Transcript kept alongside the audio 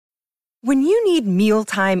When you need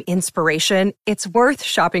mealtime inspiration, it's worth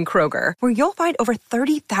shopping Kroger, where you'll find over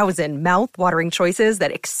 30,000 mouth-watering choices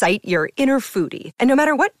that excite your inner foodie. And no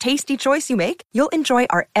matter what tasty choice you make, you'll enjoy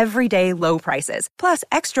our everyday low prices, plus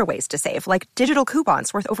extra ways to save, like digital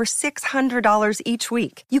coupons worth over $600 each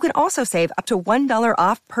week. You can also save up to $1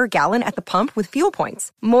 off per gallon at the pump with fuel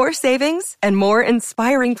points. More savings and more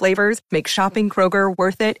inspiring flavors make shopping Kroger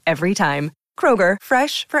worth it every time. Kroger,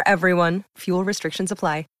 fresh for everyone. Fuel restrictions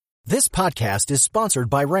apply. This podcast is sponsored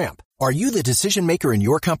by Ramp. Are you the decision maker in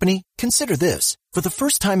your company? Consider this. For the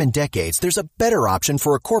first time in decades, there's a better option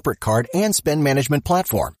for a corporate card and spend management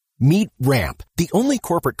platform. Meet Ramp, the only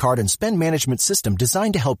corporate card and spend management system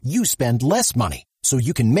designed to help you spend less money so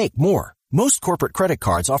you can make more. Most corporate credit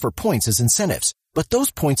cards offer points as incentives, but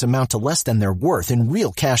those points amount to less than their worth in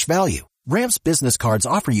real cash value. Ramp's business cards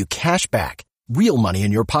offer you cash back, real money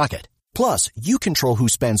in your pocket. Plus, you control who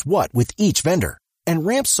spends what with each vendor. And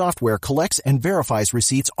Ramp software collects and verifies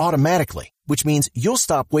receipts automatically, which means you'll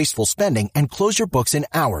stop wasteful spending and close your books in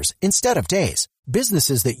hours instead of days.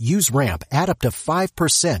 Businesses that use Ramp add up to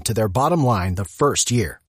 5% to their bottom line the first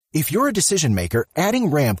year. If you're a decision maker,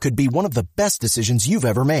 adding Ramp could be one of the best decisions you've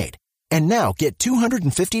ever made. And now get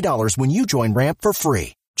 $250 when you join Ramp for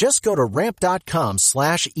free. Just go to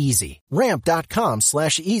ramp.com/easy.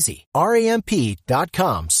 Ramp.com/easy.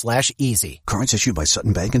 RAMP.com/easy. Cards issued by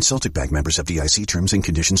Sutton Bank and Celtic Bank, members of FDIC. Terms and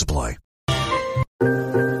conditions apply.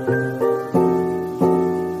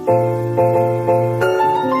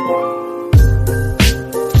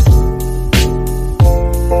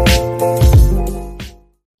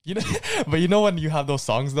 You know, but you know when you have those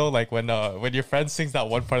songs though, like when your friend sings that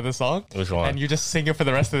one part of the song, which one? And you just sing it for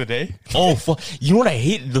the rest of the day. Oh, you know what I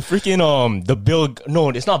hate? The freaking no,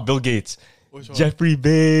 it's not Bill Gates. Which one? Jeffrey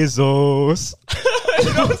Bezos.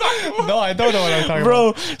 You know what I'm talking about? No, I don't know what I'm talking Bro,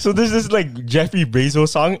 about. so there's this like Jeffrey Bezos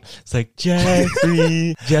song. It's like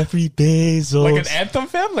Jeffrey Bezos. Like an anthem,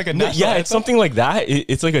 fam? Like a national yeah, anthem? it's something like that.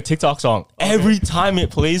 It's like a TikTok song. Okay. Every time it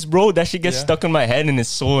plays, bro, that shit gets stuck in my head and it's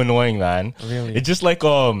so annoying, man. Really? It's just like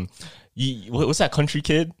what's that country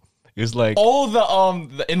kid? It was like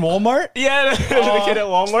the in Walmart? Yeah, the kid at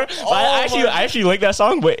Walmart. But I actually like that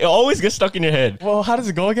song, but it always gets stuck in your head. Well, how does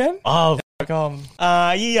it go again? Oh, yo.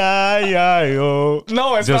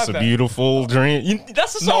 No, it's not just a that. beautiful dream.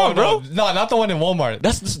 That's the song, bro. No, not the one in Walmart.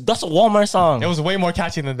 That's a Walmart song. It was way more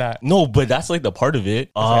catchy than that. No, but that's like the part of it.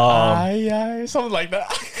 Something like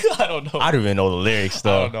that. I don't know. I don't even know the lyrics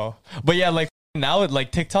though. I don't know. But yeah, like now with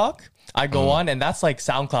like TikTok, I go on and that's like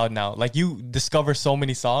SoundCloud now. Like you discover so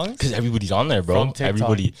many songs because everybody's on there, bro. From TikTok.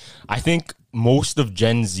 Everybody. I think most of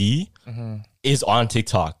Gen Z is on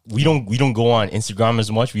TikTok. We don't go on Instagram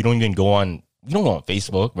as much. We don't go on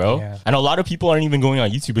Facebook, bro. Yeah. And a lot of people aren't even going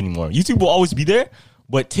on YouTube anymore. YouTube will always be there,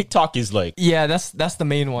 but TikTok is like, yeah, that's the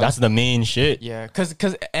main one. That's the main shit. Yeah, cause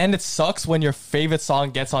and it sucks when your favorite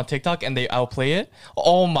song gets on TikTok and they outplay it.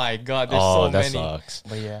 Oh my god, there's so many. Sucks.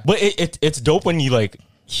 But yeah, but it's dope when you like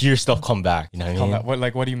hear stuff come back. You know what I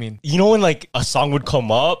mean? What do you mean? You know when like a song would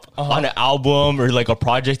come up on an album or like a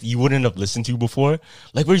project you wouldn't have listened to before?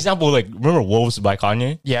 Like for example, like remember Wolves by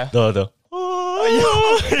Kanye? Yeah. Oh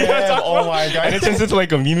my god! And it turns into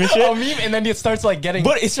like a meme and shit. A meme, and then it starts like getting.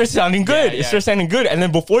 But it starts sounding good. Yeah. It starts sounding good, and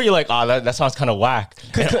then before you're like, that sounds kind of whack.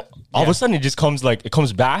 All of a sudden, it just comes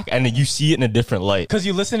back, and then you see it in a different light. Because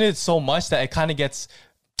you listen to it so much that it kind of gets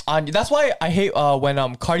on. That's why I hate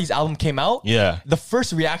when Cardi's album came out. Yeah. The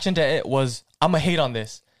first reaction to it was, I'm gonna hate on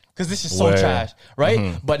this. Because this is so trash, right?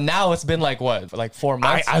 Mm-hmm. But now it's been like 4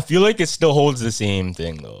 months? I feel like it still holds the same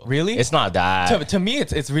thing though. Really? It's not that. To me,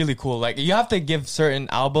 it's really cool. Like you have to give certain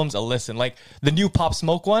albums a listen. Like the new Pop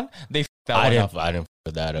Smoke one, they that I one didn't. up. I didn't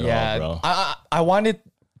put that at all, bro. I wanted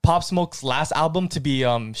Pop Smoke's last album to be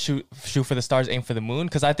Shoot for the Stars, Aim for the Moon,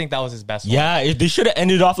 because I think that was his best one. Yeah, they should have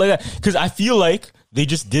ended off like that. Because I feel like they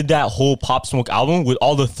just did that whole Pop Smoke album with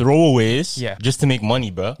all the throwaways just to make money,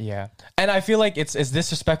 bro. Yeah. And I feel like it's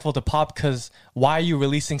disrespectful to Pop because why are you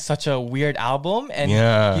releasing such a weird album and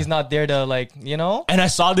he's not there to like, you know? And I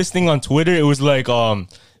saw this thing on Twitter. It was like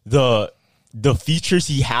the features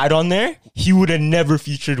he had on there, he would have never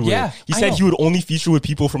featured with. Yeah, he said he would only feature with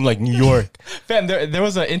people from like New York. Fam, there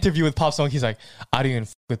was an interview with Pop Smoke. He's like, I don't even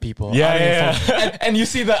with people. Yeah. And you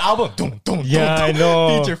see the album. I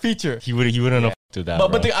know. Feature. He wouldn't have to that.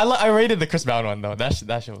 But I rated the Chris Brown one though. That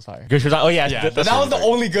shit was fire. Oh yeah, that was the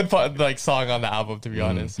only good part, like song on the album, to be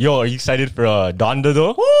honest. Yo, are you excited for Donda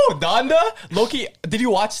though? Woo, Donda. Loki, did you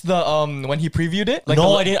watch the when he previewed it? Like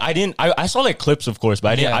no, I didn't. I saw like clips, of course,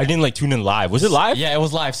 but I didn't like tune in live. Was it live? Yeah, it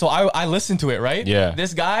was live. So I listened to it, right? Yeah.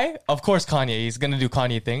 This guy, of course, Kanye. He's gonna do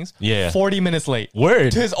Kanye things. Yeah. 40 minutes late.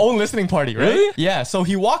 Word. To his own listening party, right? Really? Yeah. So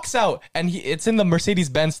he walks out, and it's in the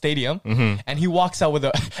Mercedes-Benz Stadium, and he walks out with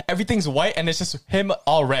everything's white, and it's just him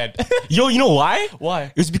all red. Yo, you know why? Why?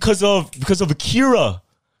 It was because of Akira.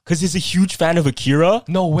 Because he's a huge fan of Akira.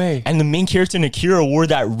 No way. And the main character in Akira wore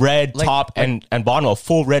that red top and bottom, a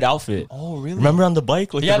full red outfit. Oh, really? Remember on the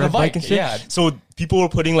bike? Like the red bike and shit? Yeah. So people were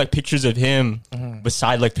putting like pictures of him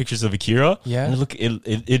beside like pictures of Akira. Yeah. And look,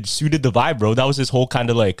 it suited the vibe, bro. That was his whole kind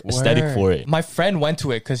of like aesthetic for it. My friend went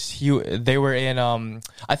to it because they were in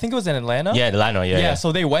I think it was in Atlanta. Yeah, Atlanta. Yeah.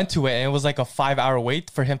 So they went to it, and it was like a 5-hour wait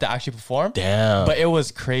for him to actually perform. Damn. But it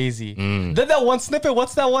was crazy. Then that one snippet,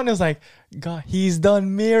 what's that one? It was like, God, he's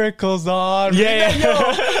done miracles on me. Yeah.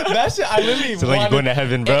 Yo, that shit, I literally So like you're going to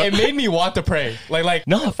heaven, bro. It made me want to pray. Like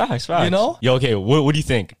no, facts. You know? Yo, okay, what do you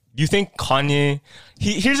think? Do you think Kanye...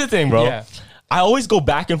 Here's the thing, bro. Yeah. I always go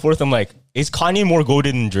back and forth. I'm like, is Kanye more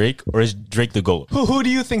goated than Drake, or is Drake the GOAT? Who do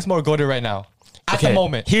you think's more goated right now? At the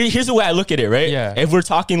moment. Here's the way I look at it, right? Yeah. If we're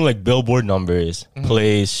talking like Billboard numbers,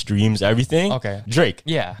 plays, streams, everything, Okay. Drake.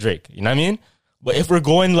 Yeah. Drake. You know what I mean? But if we're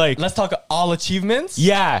going like... Let's talk all achievements.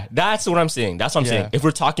 Yeah, that's what I'm saying. That's what I'm saying. If we're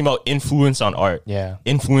talking about influence on art,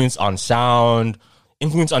 influence on sound,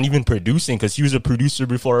 influence on even producing, because he was a producer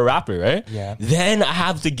before a rapper, right? Yeah. Then I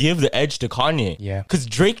have to give the edge to Kanye. Yeah. Because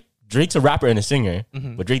Drake's a rapper and a singer,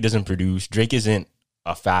 but Drake doesn't produce. Drake isn't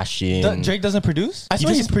a fashion. Drake doesn't produce? I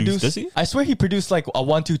swear he's produced. Does he? I swear he produced like a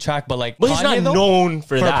 1-2 track, but like. But he's not known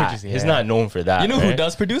for that. Producing, he's not known for that. You know right? who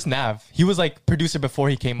does produce? Nav. He was like producer before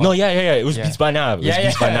he came up. No, yeah. It was Beats by Nav. It was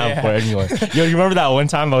Beats by Nav before anyone. Yo, you remember that one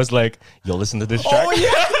time I was like, yo, listen to this track? Oh,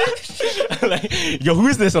 yeah. Like, yo, who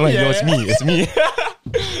is this? I'm like, yo, it's me.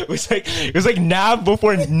 It was like Nav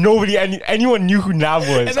before anyone knew who Nav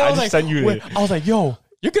was. And I was like, sent you it. I was like, yo,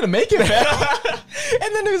 you're gonna make it, man.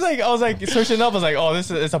 And then it was like, I was like searching up. I was like, oh,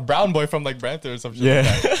 it's a brown boy from like Brampton or some shit. Yeah.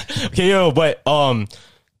 Like that. Okay, yo, but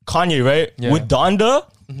Kanye, right? Yeah. With Donda,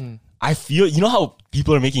 I feel, you know how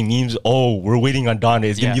people are making memes? Oh, we're waiting on Donda.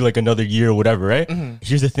 It's gonna be like another year or whatever, right?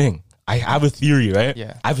 Here's the thing. I have a theory, right?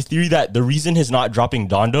 Yeah. I have a theory that the reason he's not dropping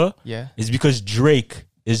Donda is because Drake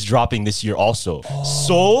is dropping this year also.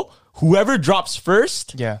 So whoever drops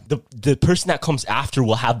first, the person that comes after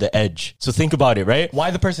will have the edge. So think about it, right?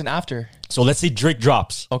 Why the person after? So let's say Drake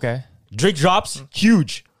drops. Okay. Drake drops,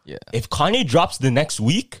 huge. Yeah. If Kanye drops the next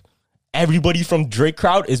week, everybody from Drake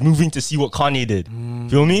crowd is moving to see what Kanye did.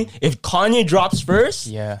 Feel me? If Kanye drops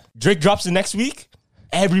first, Drake drops the next week,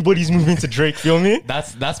 everybody's moving to Drake. Feel me?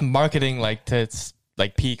 That's marketing like to its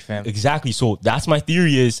like peak, fam. Exactly. So that's my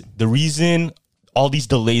theory is the reason all these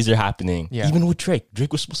delays are happening. Yeah. Even with Drake.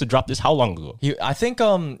 Drake was supposed to drop this how long ago? I think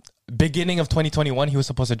beginning of 2021 he was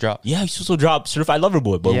supposed to drop. Yeah, he's supposed to drop Certified Lover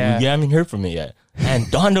Boy, but we haven't heard from it yet. And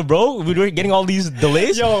Donda, bro, we're getting all these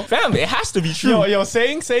delays. Yo, fam, it has to be true. Yo,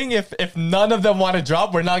 saying if none of them want to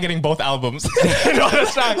drop, we're not getting both albums. You know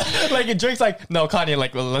what I'm saying? Like Drake's like, no, Kanye,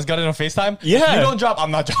 like let's get it on FaceTime. Yeah, if you don't drop,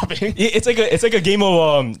 I'm not dropping. It's like a game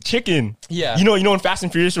of chicken. Yeah, you know in Fast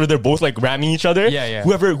and Furious where they're both like ramming each other. Yeah.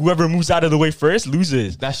 Whoever moves out of the way first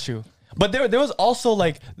loses. That's true. But there was also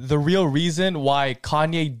like the real reason why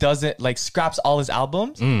Kanye doesn't like scraps all his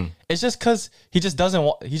albums. It's just because he just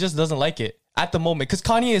doesn't like it at the moment. Because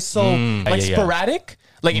Kanye is so sporadic.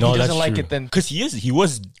 Like if he doesn't like it, then because he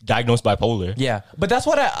was diagnosed bipolar. Yeah, but that's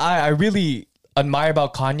what I really admire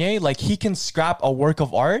about Kanye. Like he can scrap a work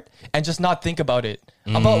of art and just not think about it.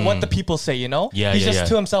 About what the people say, you know? He's just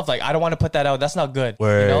to himself like, I don't want to put that out. That's not good.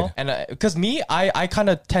 Word. You know? And because me, I kind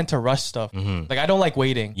of tend to rush stuff. Like I don't like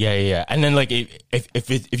waiting. Yeah. And then like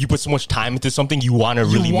if you put so much time into something, you want to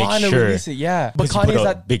really make sure. Release it, yeah. But Kanye's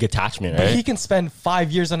that big attachment, right? But he can spend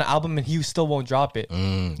 5 years on an album and he still won't drop it.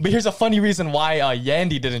 But here's a funny reason why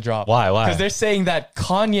Yandy didn't drop. Why? Because they're saying that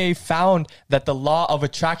Kanye found that the law of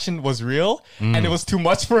attraction was real and it was too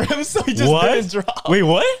much for him, so he just didn't drop. Wait,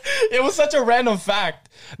 what? It was such a random fact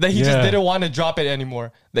that he just didn't want to drop it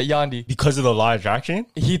anymore. That Yandy. Because of the law of attraction?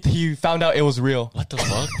 He found out it was real. What the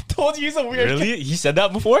fuck? Told you he's a weird Really? He said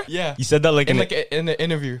that before? Yeah. He said that like in the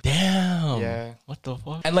interview. Damn. Yeah. What the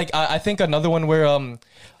fuck? And like I think another one where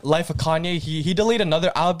Life of Kanye, he delayed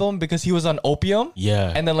another album because he was on opium.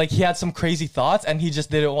 Yeah. And then like he had some crazy thoughts and he just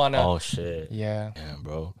didn't want to. Oh shit. Yeah. Damn,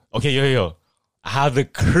 bro. Okay, yo. I have the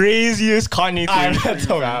craziest Kanye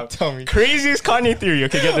theory. Tell me. Craziest Kanye theory.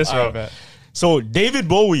 Okay, get this, bro. So David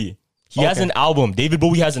Bowie, He has an album. David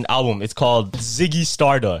Bowie has an album. It's called Ziggy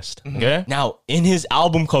Stardust. Okay. Now, in his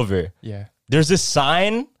album cover, there's this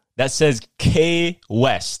sign that says K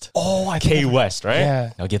West. Oh, I K West, right?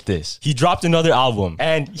 Yeah. Now get this. He dropped another album,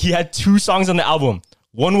 and he had 2 songs on the album.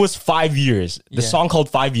 One was 5 years. The song called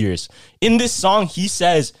 5 Years. In this song, he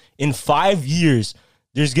says, in 5 years,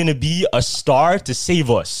 there's gonna be a star to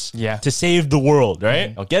save us. Yeah. To save the world,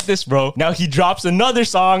 right? Now get this, bro. Now he drops another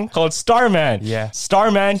song called Starman. Yeah.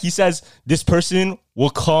 Starman, he says, this person will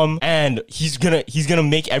come and he's gonna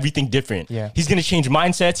make everything different. Yeah. He's gonna change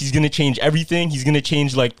mindsets. He's gonna change everything. He's gonna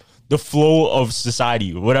change like the flow of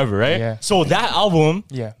society or whatever, right? Yeah. So that album,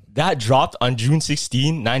 Yeah. that dropped on June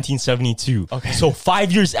 16, 1972. Okay. So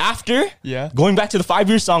 5 years after, going back to the 5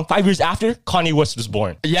 year song, 5 years after, Kanye West was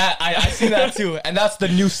born. Yeah, I see that too. And that's the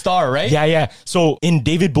new star, right? Yeah. So in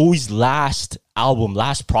David Bowie's last album,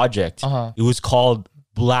 last project, it was called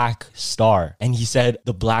Black Star. And he said,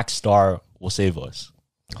 the Black Star will save us.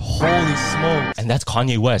 Holy smokes. And that's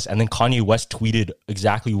Kanye West. And then Kanye West tweeted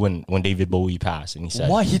exactly when David Bowie passed. And he said,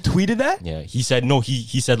 What? He tweeted that? Yeah. He said, no,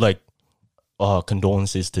 he said like,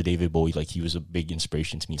 condolences to David Bowie. Like, he was a big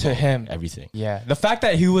inspiration to me. To him. Everything. Yeah. The fact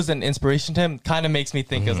that he was an inspiration to him kind of makes me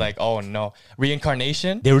think is like, oh no,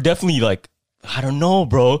 reincarnation. They were definitely like, I don't know,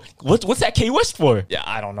 bro. What's that K West for? Yeah,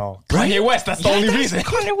 I don't know. Kanye West, that's the only reason.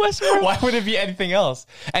 Kanye West, bro. Why would it be anything else?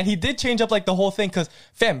 And he did change up like the whole thing because,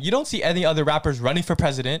 fam, you don't see any other rappers running for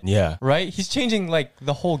president. Yeah. Right? He's changing like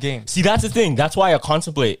the whole game. See, that's the thing. That's why I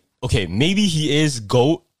contemplate, okay, maybe he is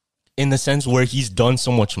GOAT in the sense where he's done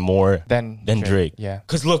so much more than Drake. Yeah.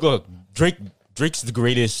 Because look, Drake's the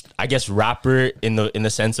greatest, I guess, rapper in the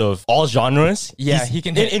sense of all genres. Yeah, he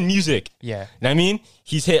can hit in music. Yeah. You know what I mean?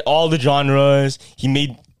 He's hit all the genres. He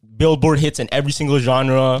made Billboard hits in every single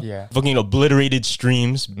genre. Yeah. Fucking obliterated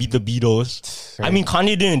streams, beat the Beatles. I mean,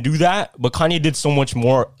 Kanye didn't do that, but Kanye did so much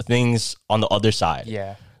more things on the other side.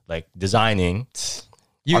 Yeah. Like designing.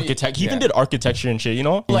 He even did architecture and shit, you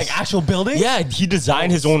know? Like actual buildings? Yeah, he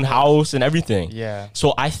designed his own house and everything. Yeah.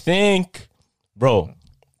 So I think, bro,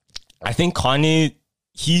 Kanye,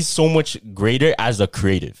 he's so much greater as a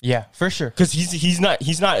creative. Yeah, for sure. Because he's not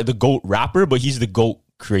the GOAT rapper, but he's the GOAT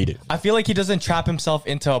creative. I feel like he doesn't trap himself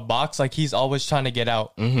into a box. Like he's always trying to get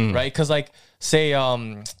out, right? Because like, say,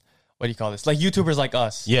 what do you call this? Like YouTubers like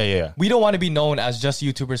us. Yeah. We don't want to be known as just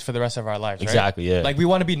YouTubers for the rest of our lives, right? Exactly, yeah. Like we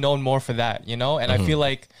want to be known more for that, you know? And I feel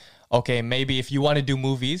like, okay, maybe if you want to do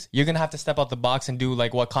movies, you're going to have to step out the box and do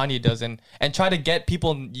like what Kanye does and try to get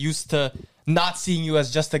people used to not seeing you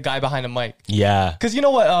as just a guy behind a mic. Yeah. Because you know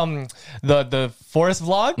what? The Forest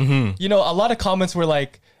vlog, you know, a lot of comments were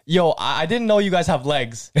like, yo, I didn't know you guys have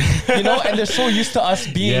legs, you know? And they're so used to us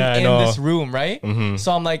being in this room, right?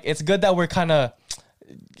 So I'm like, it's good that we're kind of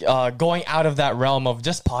going out of that realm of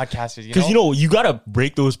just podcasters, because you know you gotta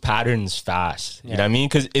break those patterns fast. You know what I mean?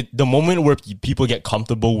 Because the moment where people get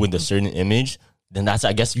comfortable with a certain image, then that's,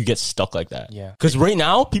 I guess, you get stuck like that. Yeah. Because right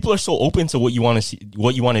now people are so open to what you want to see,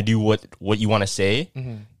 what you want to do, what you want to say.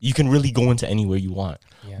 You can really go into anywhere you want.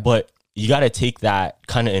 But you got to take that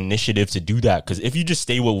kind of initiative to do that. Because if you just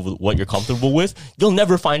stay with what you're comfortable with, you'll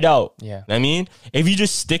never find out. Yeah. You know what I mean, if you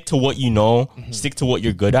just stick to what you know, stick to what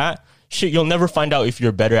you're good at, shit, you'll never find out if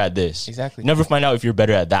you're better at this. Exactly. Never find out if you're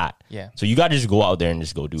better at that. Yeah. So you got to just go out there and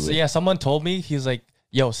just go do it. Yeah, someone told me, he's like,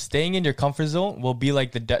 yo, staying in your comfort zone will be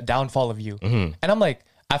like the downfall of you. And I'm like,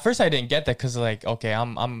 at first I didn't get that because like, okay,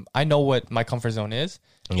 I know what my comfort zone is.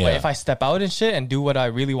 Yeah. But if I step out and shit and do what I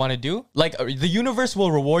really want to do, like the universe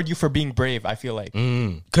will reward you for being brave, I feel like.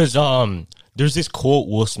 Because there's this quote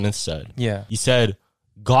Will Smith said. Yeah. He said,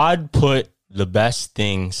 God put the best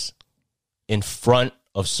things in front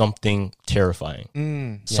of something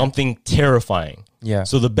terrifying. Something terrifying. Yeah.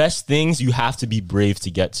 So the best things you have to be brave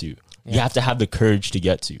to get to. You have to have the courage to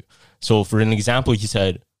get to. So for an example, he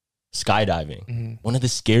said skydiving. One of the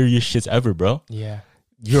scariest shits ever, bro. Yeah.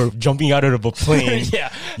 You're jumping out of a plane.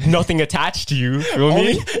 Yeah. Nothing attached to you. Feel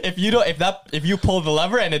me? If you pull the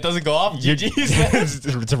lever and it doesn't go off,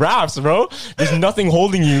 it's wraps, bro. There's nothing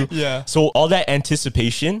holding you. Yeah. So all that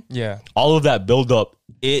anticipation, Yeah. all of that build up,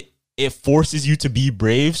 it forces you to be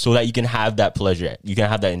brave so that you can have that pleasure. You can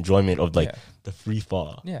have that enjoyment of like the free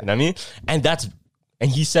fall. Yeah. You know what I mean? And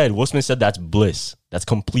he said, Will Smith said that's bliss. That's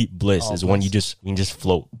complete bliss is when you just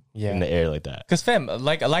float in the air like that. Because fam,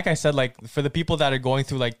 like I said, like for the people that are going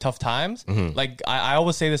through like tough times, like I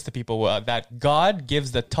always say this to people that God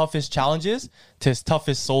gives the toughest challenges to his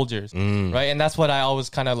toughest soldiers, right? And that's what I always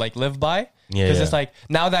kind of like live by. Because it's like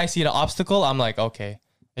now that I see an obstacle, I'm like, okay,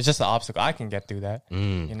 it's just an obstacle. I can get through that.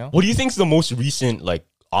 You know? What do you think is the most recent like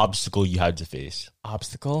obstacle you had to face?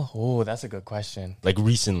 Obstacle? Oh, that's a good question. Like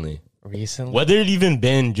recently. Recently? Whether it even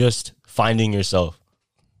been just finding yourself,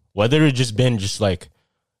 whether it just been just like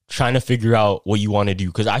trying to figure out what you want to do,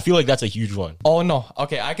 because I feel like that's a huge one. Oh no,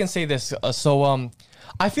 okay, I can say this.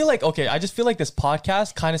 I feel like I just feel like this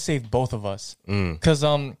podcast kind of saved both of us, because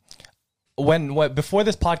when before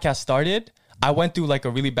this podcast started, I went through like a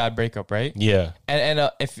really bad breakup, right? Yeah.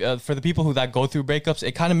 And if for the people that go through breakups,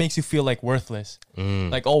 it kind of makes you feel like worthless.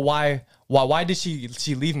 Like, oh, why did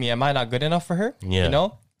she leave me? Am I not good enough for her? Yeah. You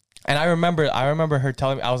know? And I remember her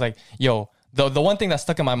telling me, I was like, yo, the one thing that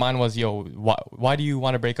stuck in my mind was, yo, why do you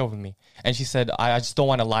want to break up with me? And she said, I just don't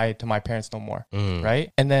want to lie to my parents no more.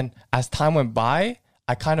 Right? And then as time went by,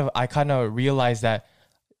 I kind of realized that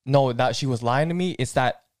no, that she was lying to me. It's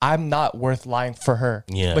that I'm not worth lying for her.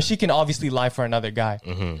 Yeah. But she can obviously lie for another guy.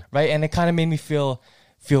 Right? And it kind of made me feel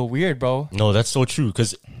weird, bro. No, that's so true.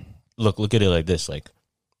 Because look at it like this. Like,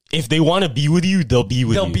 if they want to be with you, they'll be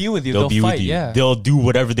with you. They'll be with you. They'll be fight, with you. Yeah. They'll do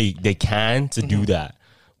whatever they can to do that.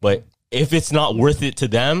 But if it's not worth it to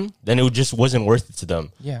them, then it just wasn't worth it to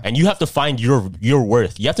them. Yeah. And you have to find your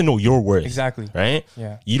worth. You have to know your worth. Exactly. Right?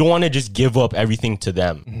 Yeah. You don't want to just give up everything to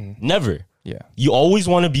them. Never. Yeah. You always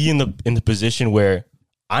want to be in the position where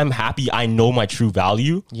I'm happy. I know my true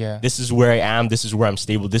value. Yeah. This is where I am. This is where I'm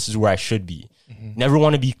stable. This is where I should be. Never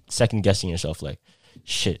want to be second guessing yourself. Like,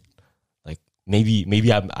 shit. Like maybe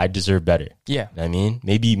I deserve better. Yeah. I mean,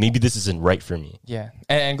 maybe this isn't right for me. Yeah.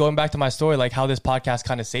 And going back to my story, like how this podcast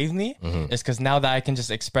kind of saved me is because now that I can just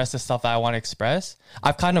express the stuff that I want to express,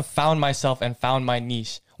 I've kind of found myself and found my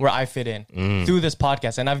niche where I fit in through this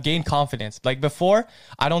podcast. And I've gained confidence. Like before,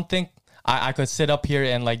 I don't think I could sit up here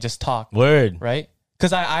and like just talk. Word. Right?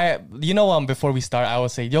 Because I before we start, I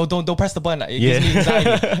always say, yo, don't press the button. It gives me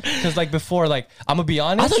anxiety. Because like before, like, I'm going to be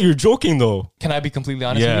honest. I thought you were joking though. Can I be completely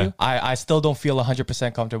honest Yeah. with you? I still don't feel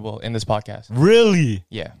 100% comfortable in this podcast. Really?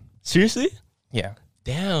 Yeah. Seriously? Yeah.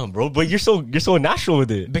 Damn, bro. But you're so natural with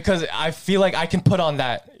it. Because I feel like I can put on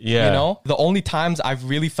that. Yeah. You know? The only times I've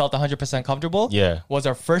really felt 100% comfortable Yeah. was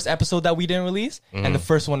our first episode that we didn't release and the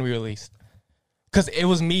first one we released. Because it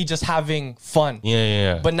was me just having fun.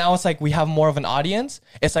 Yeah. But now it's like we have more of an audience.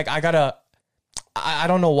 It's like I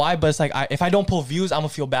don't know why, but it's like if I don't pull views, I'm going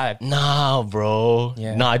to feel bad. Nah, bro.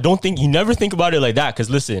 Yeah. Nah, I don't think you never think about it like that. Because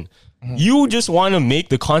listen, you just want to make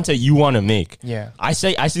the content you want to make. Yeah. I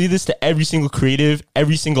say this to every single creative,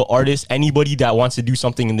 every single artist, anybody that wants to do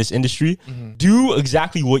something in this industry. Do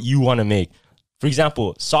exactly what you want to make. For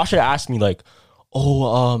example, Sasha asked me like,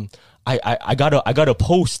 I got a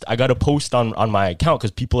post on my account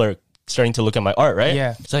because people are starting to look at my art, right?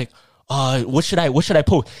 Yeah. It's like, what should I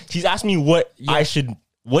post? She's asked me what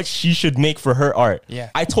she should make for her art. Yeah.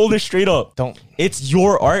 I told her straight up, Don't. It's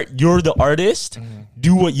your art. You're the artist.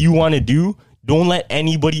 Do what you want to do. Don't let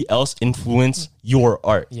anybody else influence your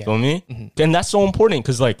art. Yeah. Feel me? And that's so important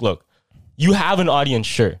because like, look, you have an audience,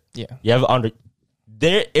 sure. Yeah. You have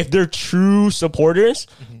if they're true supporters,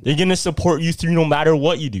 they're gonna support you through no matter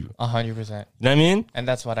what you do. 100%. You know what I mean? And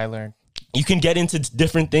that's what I learned. You can get into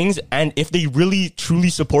different things, and if they really truly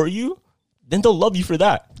support you, then they'll love you for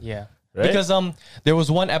that. Yeah. Right? Because there was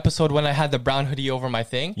one episode when I had the brown hoodie over my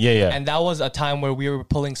thing. Yeah. And that was a time where we were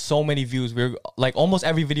pulling so many views. We were like almost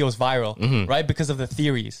every video was viral, right? Because of the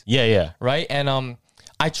theories. Yeah. Right? And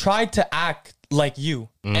I tried to act like you.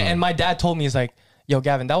 And my dad told me, he's like, yo,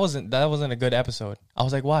 Gavin, that wasn't a good episode. I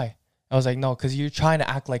was like, why? I was like, no, because you're trying to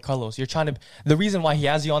act like Carlos. You're trying to. The reason why he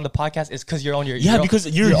has you on the podcast is because you're on your. Because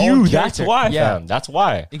you're own you. That's character. why, Yeah. fam. That's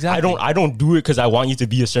why. Exactly. I don't do it because I want you to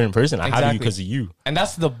be a certain person. I have you Exactly. because of you. And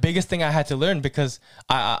that's the biggest thing I had to learn because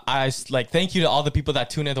I like thank you to all the people that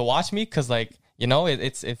tune in to watch me because like you know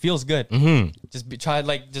it feels good.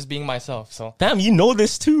 Just being myself. So Damn, you know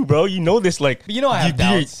this too, bro. You know this like. But you know I have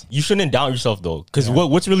doubts. You shouldn't doubt yourself though, because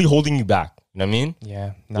what's really holding you back? You know what I mean?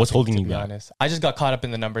 yeah, What's holding to you be back? honest. I just got caught up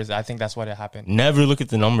in the numbers. I think that's what happened. Never look at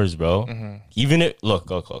the numbers, bro. Even if look.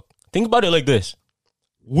 Think about it like this: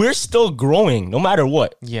 we're still growing, no matter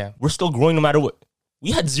what. Yeah. We're still growing, no matter what.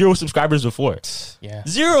 We had 0 subscribers before. Yeah.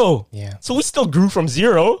 0. Yeah. So we still grew from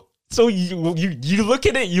 0. So you look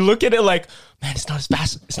at it like, man, it's not as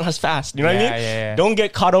fast. It's not as fast. You know what I mean? Yeah. Don't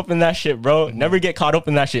get caught up in that shit, bro. Never get caught up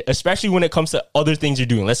in that shit, especially when it comes to other things you're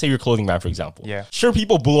doing. Let's say you're a clothing brand, for example. Yeah. Sure,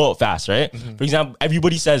 people blow up fast, right? For example,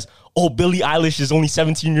 everybody says, oh, Billie Eilish is only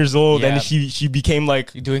 17 years old Yeah. and she became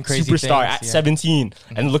like Doing crazy superstar things, at yeah. 17.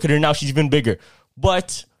 And look at her now, she's even bigger.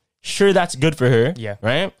 But sure, that's good for her. Yeah.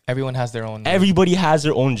 Right? Everyone has their own. Everybody has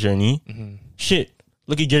their own journey. Shit.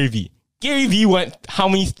 Look at Gary Vee. Gary Vee went how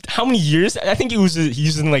many years? I think he was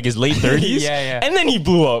in like his late 30s. Yeah. And then he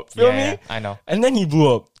blew up. Feel me? Yeah, I know. And then he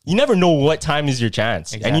blew up. You never know what time is your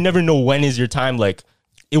chance. And Exactly. you never know when is your time like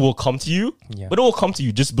it will come to you, Yeah. but it will come to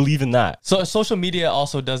you. Just believe in that. So social media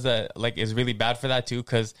also does that, like, is really bad for that too,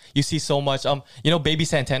 because you see so much. Baby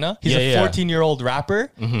Santana, he's a 14-year-old rapper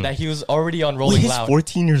that he was already on Rolling He's Loud.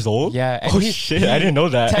 14 years old. Yeah. And Oh shit! I didn't know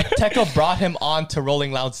that. Tekka brought him on to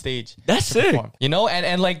Rolling Loud stage. That's sick. You know,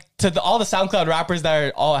 and like all the SoundCloud rappers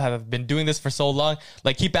that have been doing this for so long,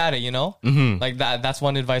 like, keep at it. You know, like that's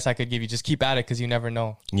one advice I could give you. Just keep at it, because you never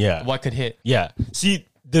know. Yeah. What could hit. Yeah. See,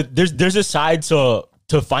 there's a side to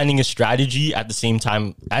finding a strategy at the same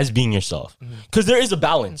time as being yourself, because there is a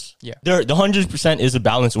balance. Yeah. The 100% is a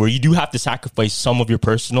balance where you do have to sacrifice some of your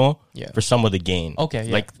personal for some of the gain. Okay.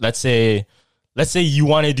 Yeah. Like let's say you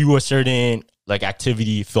want to do a certain like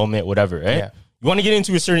activity, film it, whatever, right? Yeah. You want to get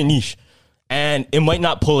into a certain niche, and it might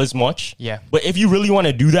not pull as much. Yeah. But if you really want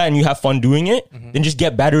to do that and you have fun doing it, then just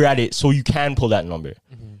get better at it so you can pull that number.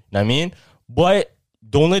 Know what I mean? But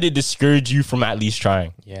don't let it discourage you from at least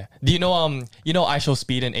trying. Yeah. Do you know I Show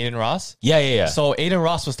Speed and Aiden Ross? Yeah. So Aiden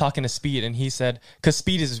Ross was talking to Speed, and he said, because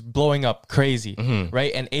Speed is blowing up crazy,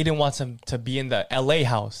 right? And Aiden wants him to be in the LA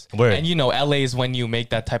house. Word. And LA is when you make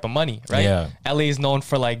that type of money, right? Yeah. LA is known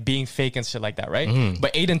for like being fake and shit like that, right?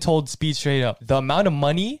 But Aiden told Speed straight up, the amount of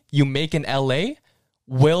money you make in LA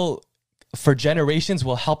for generations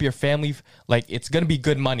will help your family. Like, it's gonna be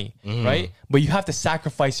good money, right? But you have to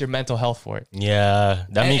sacrifice your mental health for it. Yeah,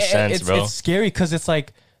 that makes sense, bro. It's scary, because it's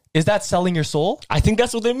like, is that selling your soul? I think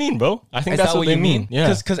that's what they mean, bro. I think that's what they mean.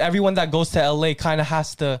 Yeah, because everyone that goes to LA kind of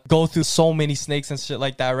has to go through so many snakes and shit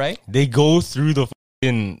like that, right? They go through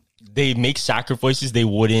they make sacrifices they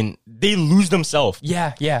lose themselves.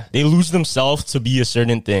 Yeah. They lose themselves to be a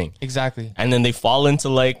certain thing. Exactly. And then they fall into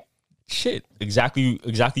like shit. Exactly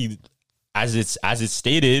as it's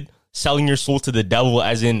stated, selling your soul to the devil,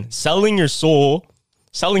 as in selling your soul,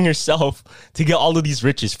 selling yourself to get all of these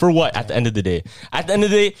riches. For what? At the end of the day. At the end of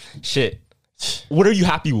the day, shit. What are you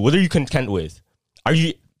happy with? What are you content with? Are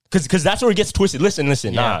you because that's where it gets twisted. Listen.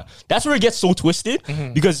 Yeah. Nah. That's where it gets so twisted,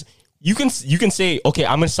 because you can say, okay,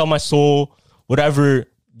 I'm gonna sell my soul, whatever,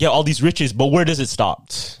 get all these riches, but where does it stop?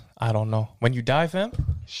 I don't know. When you die, fam?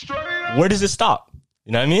 Where does it stop?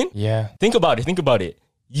 You know what I mean? Yeah. Think about it.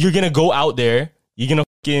 You're gonna go out there, you're gonna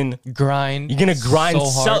grind. You're gonna grind, so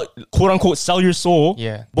hard. quote unquote, sell your soul.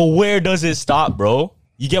 Yeah. But where does it stop, bro?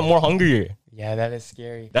 You get more hungrier. Yeah, that is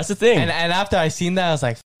scary. That's the thing. And after I seen that, I was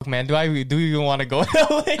like, fuck, man, do you even want to go to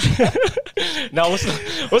LA? No,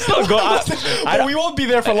 let's not go. We won't be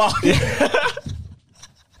there for long. We'll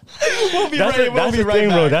be That's right the right thing,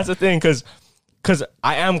 back. bro. That's the thing, because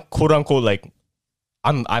I am, quote unquote, like,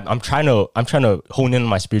 I'm trying to hone in on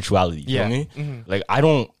my spirituality. You know what I mean? Like, I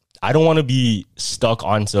don't want to be stuck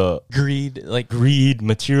onto greed,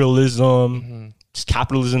 materialism, just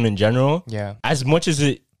capitalism in general. Yeah. As much as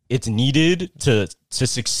it's needed to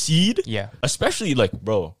succeed. Yeah. Especially, like,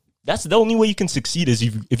 bro, that's the only way you can succeed is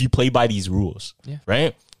if you play by these rules. Yeah.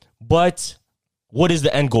 Right? But what is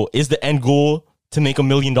the end goal? Is the end goal to make $1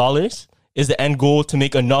 million? Is the end goal to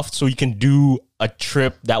make enough so you can do a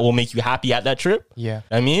trip that will make you happy at that trip? Yeah.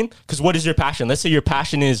 I mean, because what is your passion? Let's say your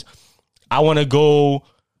passion is, I want to go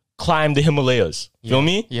climb the Himalayas. Feel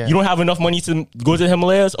me? Yeah. You don't have enough money to go to the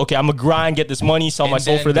Himalayas? Okay, I'm going to grind, get this money, sell my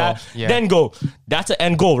soul for that. Yeah. Then go. That's an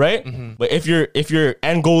end goal, right? But if your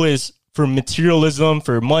end goal is for materialism,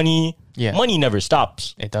 for money, money never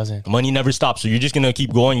stops. It doesn't. Money never stops. So you're just going to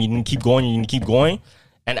keep going. You're going to keep going. You're going to keep going.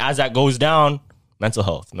 And as that goes down, mental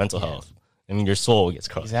health. I mean, your soul gets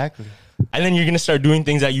crushed. Exactly. And then you're going to start doing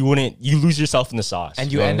things that you lose yourself in the sauce.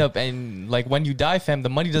 And you end up, and like when you die, fam, the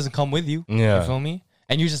money doesn't come with you. Yeah. You feel me?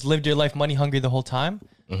 And you just lived your life money hungry the whole time.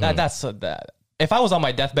 That's that. If I was on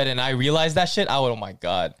my deathbed and I realized that shit, I would, oh my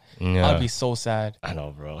God. Yeah. I'd be so sad. I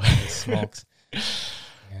know, bro. Smokes.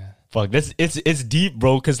 Fuck, it's deep,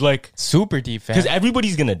 bro. Because like super deep, fam. because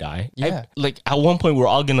everybody's gonna die. Yeah. Like at one point, we're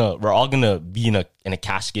all gonna be in a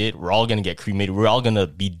casket. We're all gonna get cremated. We're all gonna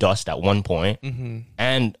be dust at one point.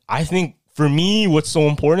 And I think for me, what's so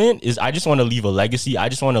important is I just want to leave a legacy. I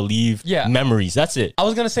just want to leave memories. That's it. I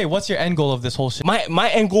was gonna say, what's your end goal of this whole shit? My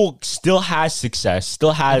end goal still has success,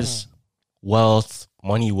 still has wealth,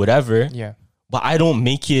 money, whatever. Yeah. But I don't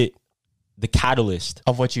make it the catalyst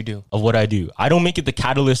Of what you do. of what I do. I don't make it the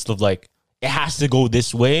catalyst of like, it has to go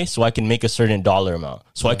this way so I can make a certain dollar amount,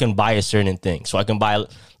 so I can buy a certain thing, so I can buy a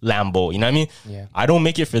Lambo. You know what I mean? Yeah. I don't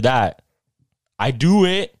make it for that. I do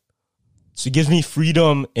it so it gives me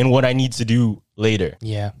freedom in what I need to do later.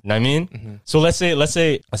 Yeah. You know what I mean? So let's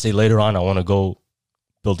say later on I want to go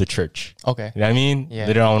build a church. Okay. You know what I mean? Yeah.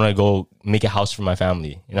 Later on I want to go make a house for my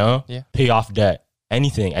family, you know? Yeah. Pay off debt.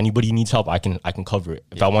 Anything. Anybody needs help, I can cover it.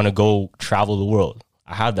 If I want to go travel the world,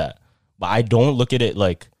 I have that. But I don't look at it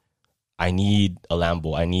like I need a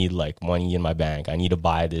Lambo. I need like money in my bank. I need to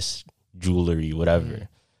buy this jewelry, whatever.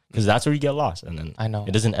 Because that's where you get lost. And then I know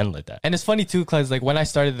it doesn't end like that. And it's funny too, because like when I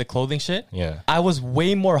started the clothing shit, I was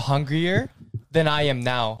way more hungrier than I am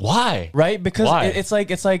now. Why? Right? Because Why? It's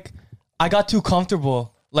like I got too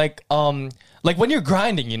comfortable. Like when you're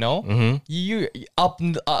grinding, you know, you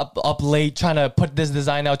up late trying to put this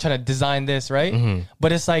design out, trying to design this, right?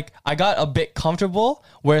 But it's like I got a bit comfortable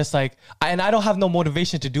where it's like, I don't have no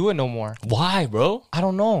motivation to do it no more. Why, bro? I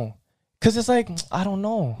don't know. Because it's like, I don't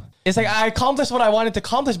know. It's like I accomplished what I wanted to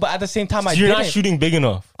accomplish, but at the same time, You're not shooting big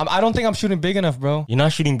enough. I don't think I'm shooting big enough, bro. You're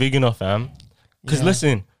not shooting big enough, fam. Because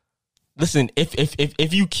listen,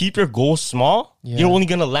 if you keep your goals small, you're only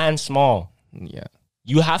going to land small. Yeah.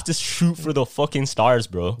 You have to shoot for the fucking stars,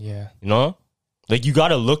 bro. Yeah. You know? Like, you got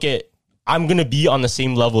to look at, I'm going to be on the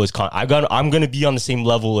same level as I'm going to be on the same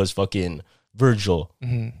level as fucking Virgil.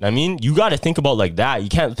 I mean, you got to think about like that. You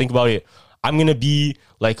can't think about it, I'm going to be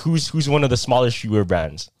like, who's one of the smallest shoewear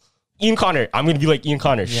brands? Ian Connor. I'm going to be like Ian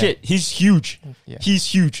Connor. Yeah. Shit, he's huge. Yeah. He's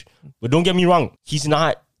huge. But don't get me wrong. He's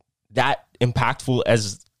not that impactful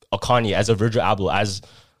as a Kanye, as a Virgil Abloh, as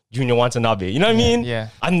Junior Watanabe. You know what I mean? Yeah.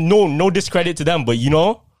 I'm no discredit to them, but you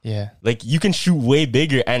know? Yeah. Like, you can shoot way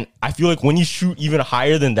bigger. And I feel like when you shoot even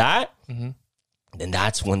higher than that, then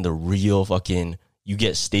that's when the real fucking, you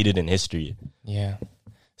get stated in history. Yeah.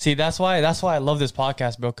 See, that's why I love this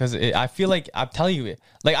podcast, bro. Because I feel like, I'm telling you,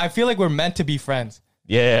 like, I feel like we're meant to be friends.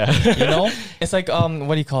 Yeah. You know? It's like, what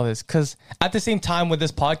do you call this? Because at the same time with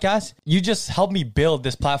this podcast, you just helped me build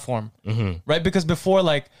this platform, right? Because before,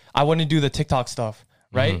 like, I want to do the TikTok stuff,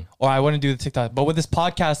 right? Or I want to do the TikTok. But with this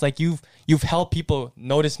podcast, like, you've helped people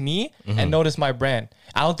notice me and notice my brand.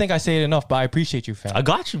 I don't think I say it enough, but I appreciate you, fam. I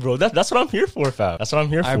got you, bro. That's what I'm here for, fam. That's what I'm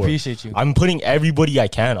here for. I appreciate you. I'm putting everybody I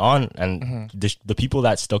can on, and the people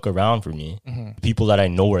that stuck around for me, the people that I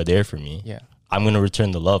know are there for me, I'm going to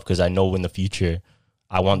return the love, because I know in the future,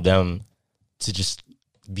 I want them to just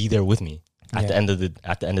be there with me at the end of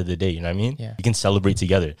the day. You know what I mean? Yeah. We can celebrate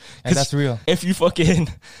together. And that's real. If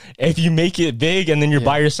you make it big and then you're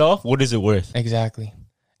by yourself, what is it worth? Exactly.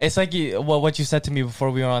 It's like what you said to me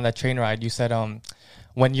before we were on that train ride. You said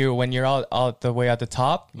when you're out the way at the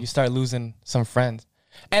top, you start losing some friends.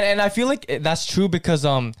 And I feel like that's true, because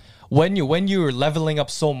when you're leveling up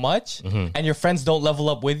so much and your friends don't level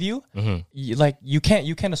up with you, you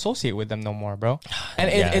can't associate with them no more, bro. And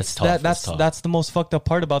it's tough. That's the most fucked up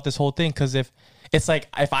part about this whole thing, because if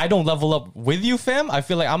I don't level up with you, fam, I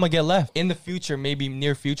feel like I'm gonna get left in the future, maybe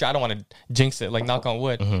near future. I don't want to jinx it, like knock on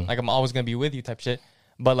wood, like I'm always gonna be with you type shit,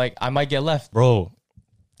 but like I might get left, bro.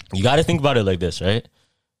 You got to think about it like this, right?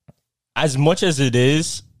 As much as it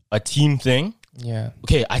is a team thing. Yeah.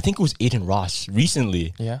 Okay, I think it was Aiden Ross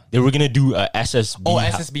recently. Yeah. They were gonna do a SSB. Oh,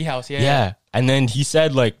 SSB house. Yeah. Yeah. And then he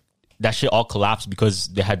said like that shit all collapsed because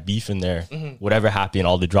they had beef in there. Whatever happened,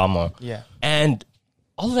 all the drama. Yeah. And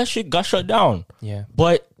all of that shit got shut down. Yeah.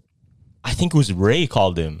 But I think it was Ray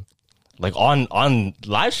called him, like on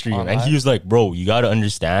live stream, and he was like, "Bro, you gotta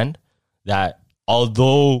understand that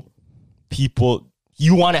although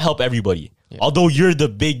you want to help everybody, although you're the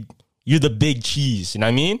big cheese, you know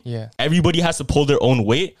what I mean? Yeah. Everybody has to pull their own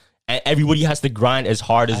weight, and everybody has to grind as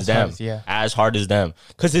hard as them. As hard as them.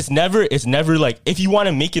 Because it's never like, if you want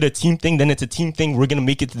to make it a team thing, then it's a team thing. We're gonna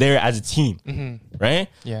make it there as a team, right?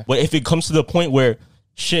 Yeah. But if it comes to the point where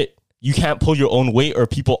shit, you can't pull your own weight, or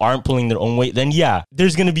people aren't pulling their own weight, then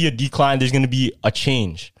there's gonna be a decline. There's gonna be a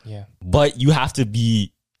change. Yeah. But you have to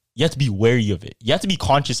be wary of it. You have to be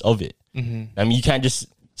conscious of it. I mean, you can't just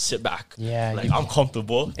sit back. Yeah. Like, I'm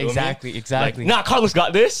comfortable. Exactly. Like, nah, Carlos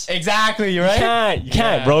got this. Exactly. You're right. You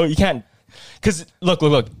can't, bro. You can't. Because look.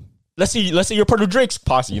 Let's say you're part of Drake's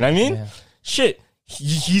posse. You know what I mean? Yeah. Shit.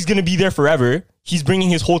 He's gonna be there forever. He's bringing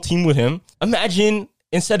his whole team with him. Imagine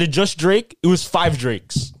instead of just Drake, it was 5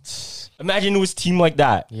 Drakes. Imagine it was team like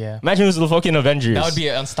that. Yeah. Imagine it was the fucking Avengers. That would be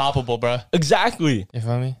unstoppable, bro. Exactly. You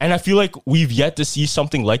feel me? And I feel like we've yet to see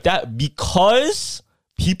something like that, because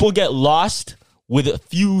people get lost with a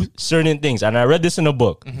few certain things. And I read this in a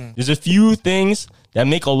book. There's a few things that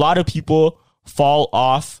make a lot of people fall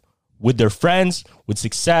off with their friends, with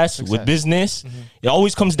success. With business. It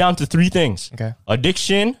always comes down to 3 things. Okay.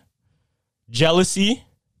 Addiction, jealousy,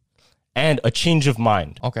 and a change of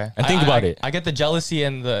mind. Okay. And think about it. I get the jealousy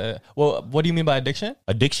and what do you mean by addiction?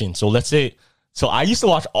 Addiction. So let's say, I used to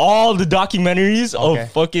watch all the documentaries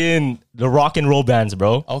of fucking the rock and roll bands,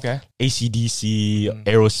 bro. Okay. AC/DC,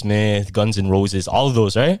 Aerosmith, Guns N' Roses, all of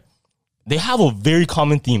those, right? They have a very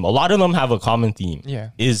common theme. A lot of them have a common theme. Yeah.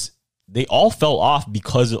 Is they all fell off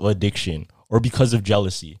because of addiction, or because of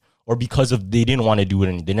jealousy, or because of they didn't want to do it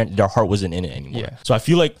and their heart wasn't in it anymore. Yeah. So I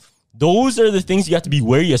feel like those are the things you have to be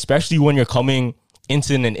wary, especially when you're coming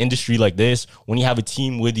into an industry like this, when you have a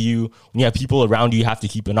team with you, when you have people around you have to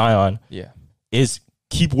keep an eye on. Yeah. Is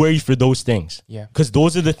keep wary for those things. Yeah. Because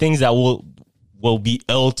those are the things that will be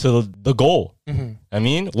ill to the goal. I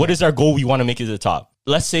mean, what is our goal? We want to make it to the top.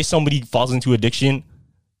 Let's say somebody falls into addiction,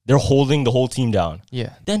 they're holding the whole team down.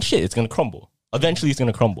 Yeah. Then shit, it's gonna crumble. Eventually it's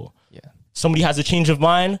gonna crumble. Yeah. Somebody has a change of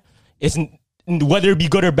mind, whether it be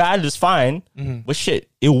good or bad, it's fine. But shit,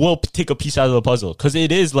 it will take a piece out of the puzzle because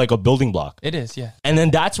it is like a building block. It is, yeah. And then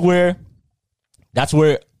that's where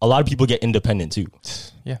a lot of people get independent too.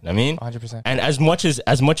 Yeah. I mean, 100%. And as much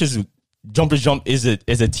as Jumpers Jump is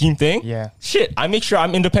a team thing. Yeah. Shit, I make sure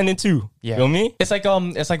I'm independent too. Yeah. You know me? It's like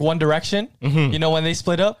One Direction. You know, when they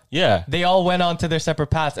split up? Yeah. They all went on to their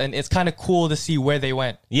separate paths, and it's kind of cool to see where they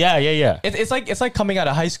went. Yeah. It's like coming out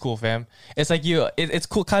of high school, fam. It's like it's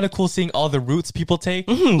cool, kind of cool seeing all the routes people take.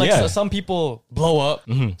 yeah. Some people blow up,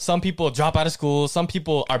 some people drop out of school, some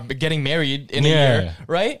people are getting married in a year,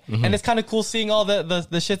 right? And it's kind of cool seeing all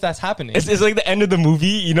the shit that's happening. It's like the end of the movie,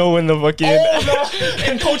 you know, when the fucking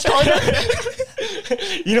And Coach Carter,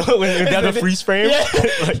 you know, when they have the freeze frame. Yeah.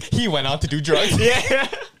 Like, he went on to do drugs. yeah.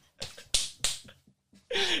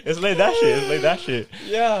 It's like that shit.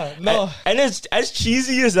 Yeah, no. And as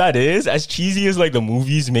cheesy as that is, as cheesy as like the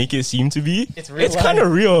movies make it seem to be, It's real it's life. kind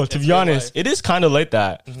of real, to It's be real honest. life. It is kind of like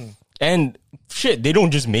that. And shit, they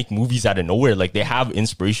don't just make movies out of nowhere. Like, they have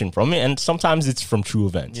inspiration from it, and sometimes it's from true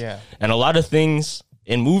events. Yeah. And a lot of things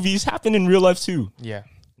in movies happen in real life too. Yeah.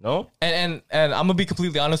 No? And I'm gonna be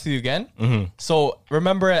completely honest with you again. So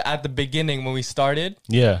remember at the beginning when we started,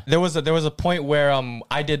 Yeah. there was a point where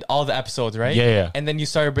I did all the episodes, right? Yeah. And then you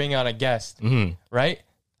started bringing on a guest, right?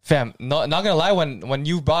 Fam, not gonna lie, when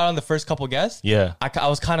you brought on the first couple guests, Yeah. I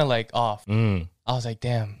was kind of like off. I was like,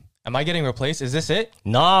 damn, am I getting replaced? Is this it?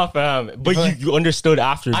 Nah, fam. But you understood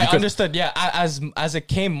after. I understood. Yeah. As it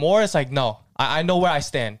came more, it's like, no, I know where I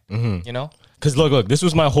stand. You know? Because look, this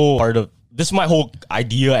was my whole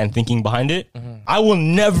idea and thinking behind it. I will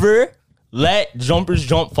never let Jumpers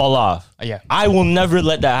Jump fall off. Yeah. I will never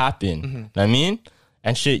let that happen. Know what I mean?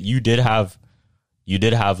 And shit, you did have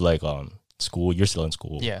like school. You're still in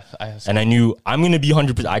school. Yeah. And I knew I'm gonna be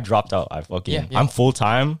 100%. I dropped out. Yeah. I'm full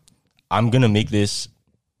time. I'm gonna make this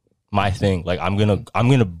my thing. Like, I'm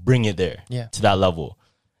gonna bring it there. Yeah. To that level.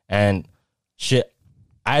 And shit,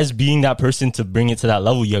 as being that person to bring it to that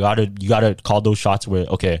level, you gotta call those shots where,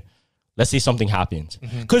 okay, let's say something happens.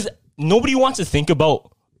 Because nobody wants to think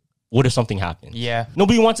about what if something happens. Yeah.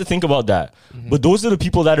 Nobody wants to think about that. But those are the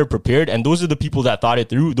people that are prepared, and those are the people that thought it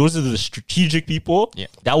through. Those are the strategic people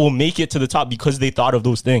that will make it to the top because they thought of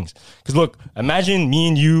those things. Because look, imagine me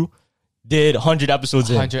and you did 100 episodes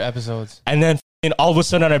 100 episodes. and then all of a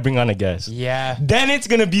sudden I bring on a guest. Yeah. Then it's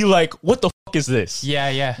going to be like, what the fuck is this?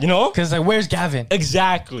 Yeah. You know? Because like, where's Gavin?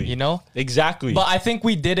 Exactly. You know? Exactly. But I think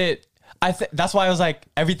we did it. That's why I was like,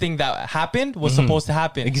 everything that happened was supposed to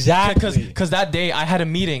happen. Exactly. Because that day I had a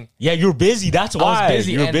meeting. Yeah, you're busy. That's why. I was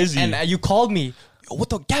busy. You're busy. And you called me.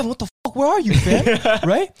 Gavin, what the fuck? Where are you, fam?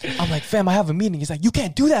 Right? I'm like, fam, I have a meeting. He's like, you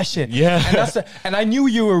can't do that shit. Yeah. And I knew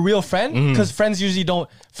you were a real friend because friends usually don't.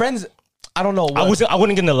 Friends, I don't know. I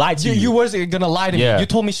wasn't gonna lie to you. You wasn't gonna lie to Yeah. me. You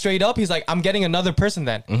told me straight up. He's like, I'm getting another person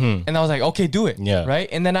then. And I was like, okay, do it. Yeah. Right.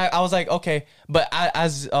 And then I was like, okay. But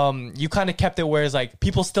as you kind of kept it where it's like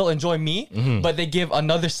people still enjoy me, but they give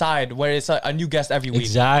another side where it's a new guest every week.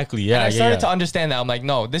 Exactly. Yeah. And I started to yeah. understand that. I'm like,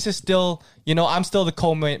 no, this is still, I'm still the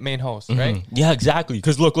co-main host, right? Yeah, exactly.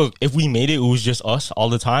 Because look, if we made it was just us all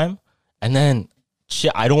the time, and then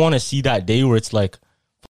shit, I don't want to see that day where it's like,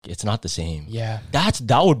 it's not the same. Yeah. That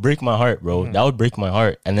would break my heart, bro. That would break my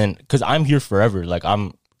heart. And then, because I'm here forever. Like,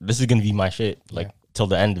 this is gonna be my shit, like, till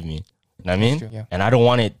the end of me. You know what I mean? true, yeah. And I don't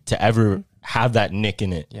want it to ever have that nick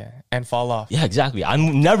in it. Yeah. And fall off. Yeah, exactly.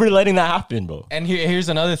 I'm never letting that happen, bro. And here's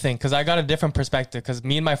another thing, because I got a different perspective, because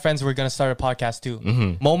me and my friends were going to start a podcast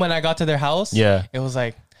too. Moment I got to their house, Yeah. it was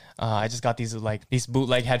like, I just got these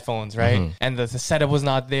bootleg headphones, right? And the setup was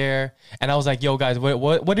not there. And I was like, yo, guys,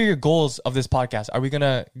 what are your goals of this podcast? Are we going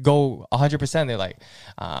to go 100%? They're like,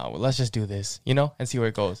 well, let's just do this, and see where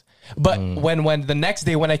it goes. But when the next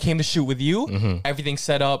day, when I came to shoot with you, everything's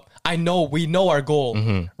set up. We know our goal,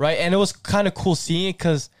 right? And it was kind of cool seeing it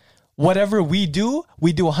because whatever we do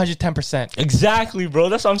 110%. Exactly, bro.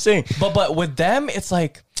 That's what I'm saying. But with them, it's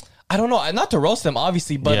like, I don't know, not to roast them,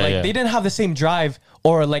 obviously, but they didn't have the same drive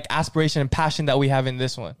or like aspiration and passion that we have in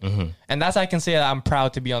this one. And that's I can say that I'm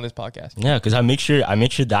proud to be on this podcast. Yeah, because I make sure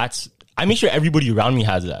everybody around me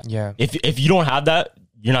has that. Yeah. If you don't have that,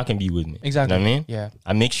 you're not gonna be with me. Exactly. You know what I mean? Yeah.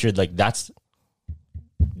 I make sure like that's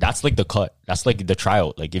that's like the cut. That's like the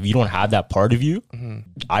tryout. Like if you don't have that part of you,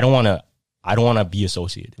 I don't want to be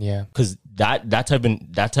associated. Yeah. Because that type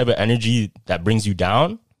of energy that brings you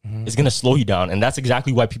down is gonna slow you down, and that's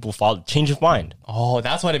exactly why people change of mind. Oh,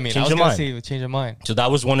 that's what it means. I was gonna say change of mind. So that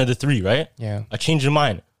was one of the three, right? Yeah. A change of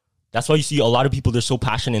mind. That's why you see a lot of people, they're so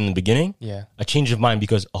passionate in the beginning. Yeah. A change of mind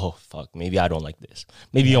because, oh, fuck, maybe I don't like this.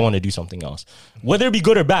 Maybe I want to do something else. Whether it be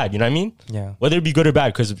good or bad, you know what I mean? Yeah. Whether it be good or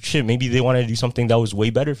bad, because shit, maybe they want to do something that was way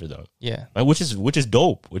better for them. Yeah. Right? Which is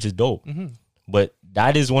dope. But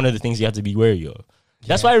that is one of the things you have to be wary of.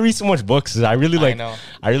 That's why I read so much books. I really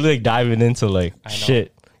like diving into like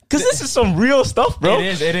shit. Because this is some real stuff, bro. It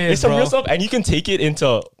is, It's some bro. real stuff. And you can take it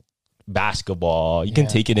into basketball. You can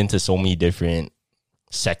take it into so many different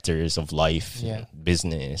sectors of life,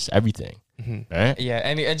 business, everything. Right? Yeah,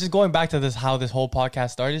 and just going back to this, how this whole podcast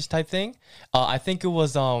started type thing, I think it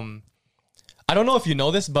was, I don't know if you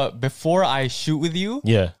know this, but before I shoot with you,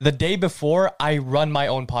 the day before, I run my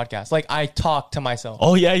own podcast. Like, I talk to myself.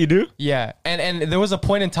 Oh, yeah, you do? Yeah, and there was a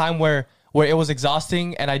point in time where it was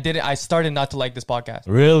exhausting, and I started not to like this podcast.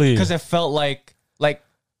 Really? Because it felt like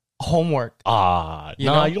homework. You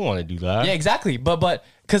don't want to do that. Yeah, exactly. But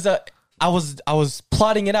because I was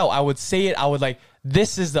plotting it out. I would say it. I would like,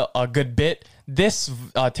 this is a good bit. This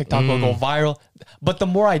TikTok will go viral. But the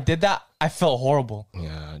more I did that, I felt horrible.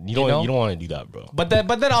 Yeah, you don't want to do that, bro. But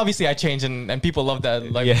then obviously I changed and people love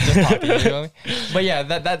that. Like just talking, you know what I mean? But yeah,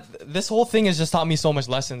 that this whole thing has just taught me so much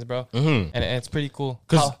lessons, bro. And it's pretty cool.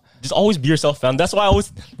 Because just always be yourself, fam. That's why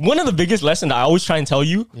one of the biggest lessons I always try and tell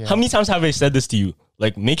you. How many times have I said this to you?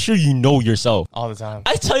 Like, make sure you know yourself. All the time.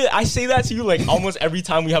 I tell you, I say that to you like almost every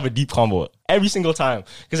time we have a deep convo. Every single time.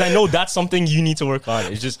 Because I know that's something you need to work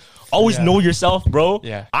on. It's just always know yourself, bro.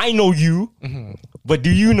 Yeah. I know you, but do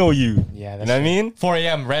you know you? Yeah, you know what I mean? 4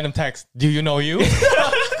 a.m. random text. Do you know you?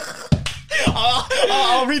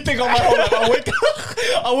 I'll rethink on my own.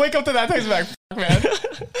 I'll wake up to that text back, man.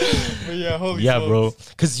 But yeah, holy smokes. Bro.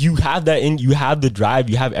 Because you have that you have the drive,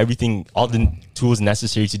 you have everything, all the tools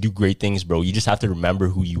necessary to do great things, bro. You just have to remember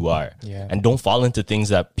who you are. Yeah. And don't fall into things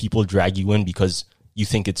that people drag you in because you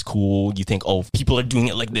think it's cool. You think, oh, people are doing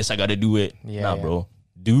it like this, I gotta do it. Yeah, bro.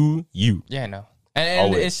 Do you. Yeah, no.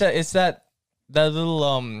 And it's that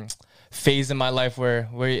little phase in my life where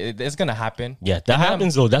it's gonna happen. Yeah, that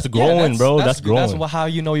happens though. That's growing, bro. That's growing. That's how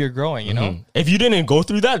you know you're growing, you know? If you didn't go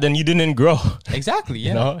through that, then you didn't grow. Exactly, yeah.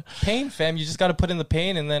 You know? Pain, fam. You just gotta put in the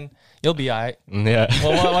pain and then you'll be all right. Yeah.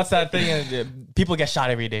 Well, what's that thing? People get shot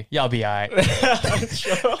every day. Y'all be all right.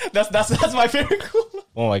 That's my favorite quote.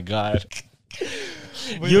 Oh my God.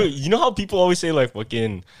 You know how people always say like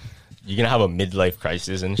fucking you're gonna have a midlife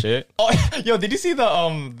crisis and shit. Oh, yo, did you see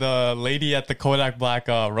the lady at the Kodak Black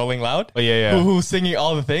Rolling Loud? Oh yeah. Who's singing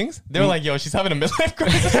all the things? They were like, yo, she's having a midlife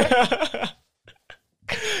crisis.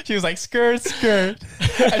 She was like, skirt, skirt.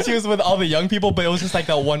 And she was with all the young people, but it was just like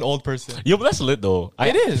that one old person. Yo, but that's lit though.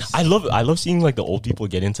 It is. I love seeing like the old people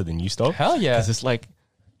get into the new stuff. Hell yeah. Because it's like,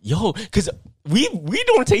 yo, because we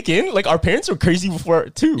don't take in, like, our parents were crazy before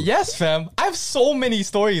too. Yes, fam. I have so many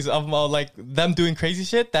stories of like them doing crazy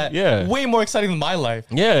shit that way more exciting than my life.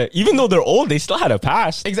 Yeah, even though they're old, they still had a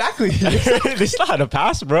past. Exactly. They still had a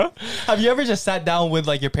past, bro. Have you ever just sat down with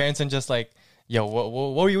like your parents and just like, yo,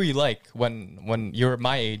 what were you like when you were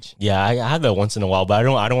my age? Yeah, I had that once in a while, but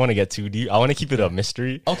I don't want to get too deep. I want to keep it a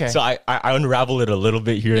mystery. Okay. So I unravel it a little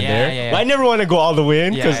bit here and there. Yeah. But I never want to go all the way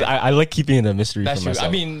in because I like keeping it a mystery That's for true. myself.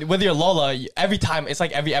 I mean, with your Lola, every time, it's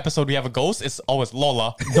like every episode we have a ghost, it's always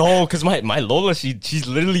Lola. No, because my Lola, she's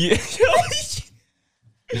literally...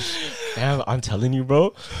 Damn, I'm telling you,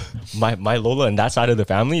 bro. My Lola and that side of the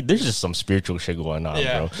family, there's just some spiritual shit going on,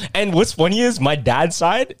 bro. And what's funny is my dad's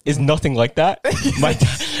side is nothing like that.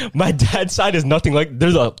 My dad's side is nothing like.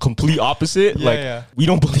 There's a complete opposite. We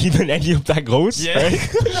don't believe in any of that ghosts.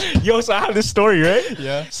 Right? Yo, so I have this story, right?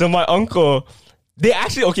 Yeah. So my uncle, they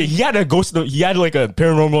actually he had a ghost. He had like a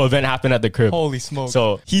paranormal event happen at the crib. Holy smoke!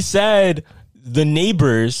 So he said the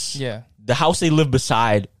neighbors, the house they live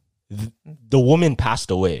beside, the woman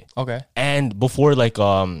passed away. Okay. And before like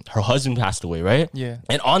her husband passed away, right? Yeah.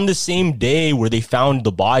 And on the same day where they found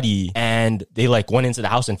the body and they like went into the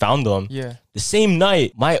house and found them. Yeah. The same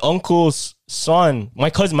night, my uncle's son, my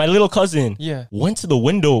little cousin, went to the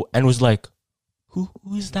window and was like, Who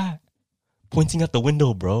is that? Pointing at the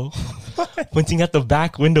window, bro. Pointing at the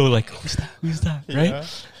back window, like, who's that? Right? Yeah.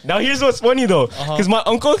 Now here's what's funny though. Because my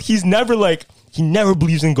uncle, he never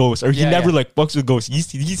believes in ghosts, or he never like fucks with ghosts.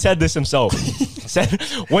 He said this himself. Said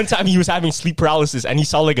one time he was having sleep paralysis and he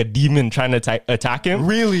saw like a demon trying to attack him.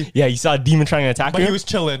 Really? Yeah, he saw a demon trying to attack him. But he was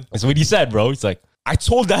chilling. That's what he said, bro. He's like, I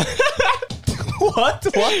told that. What?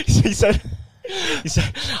 He said, He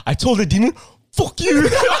said, I told the demon, fuck you.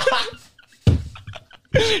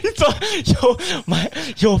 He told,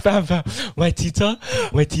 fam, my tita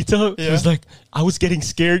was like, I was getting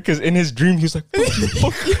scared because in his dream he was like,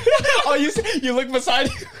 fuck you. Oh, you look beside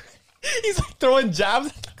him. He's like throwing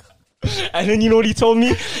jabs. And then you know what he told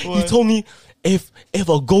me? He told me, if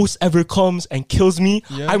a ghost ever comes and kills me,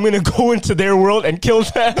 I'm gonna go into their world and kill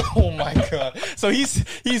them. Oh my god! So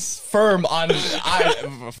he's firm on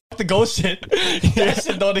the ghost shit. That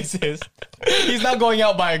shit don't exist. He's not going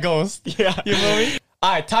out by a ghost. Yeah, you feel me?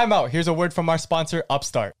 All right, time out. Here's a word from our sponsor,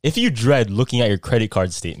 Upstart. If you dread looking at your credit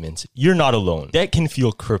card statements, you're not alone. Debt can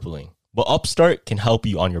feel crippling, but Upstart can help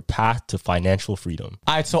you on your path to financial freedom.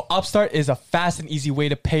 All right, so Upstart is a fast and easy way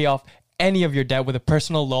to pay off any of your debt with a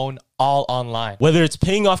personal loan, all online. Whether it's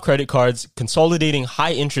paying off credit cards, consolidating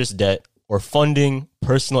high interest debt, or funding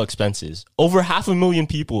personal expenses, over 500,000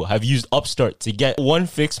 people have used Upstart to get one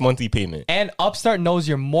fixed monthly payment. And Upstart knows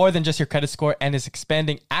you're more than just your credit score and is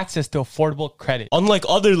expanding access to affordable credit. Unlike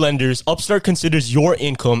other lenders, Upstart considers your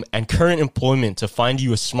income and current employment to find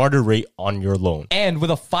you a smarter rate on your loan. And with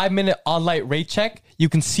a 5-minute online rate check, you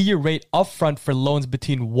can see your rate upfront for loans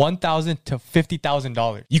between $1,000 to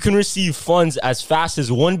 $50,000. You can receive funds as fast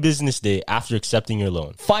as one business day after accepting your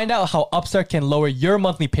loan. Find out how Upstart can lower your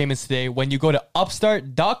monthly payments today when you go to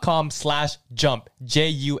upstart.com/jump,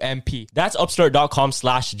 JUMP. That's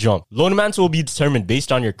upstart.com/jump. Loan amounts will be determined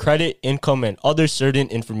based on your credit, income, and other certain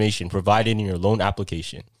information provided in your loan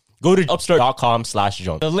application. Go to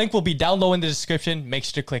upstart.com/jump. The link will be down low in the description. Make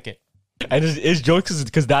sure to click it. And it's jokes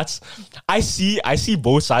because that's I see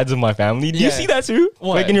both sides of my family. Do you see that too?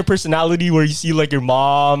 What? Like in your personality, where you see like your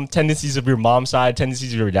mom, tendencies of your mom's side,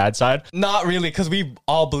 tendencies of your dad's side. Not really, because we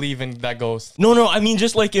all believe in that ghost. No, I mean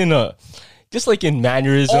just like in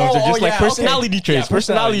mannerisms or just like personality traits,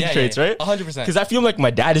 personality traits, right? 100%. Because I feel like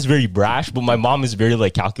my dad is very brash, but my mom is very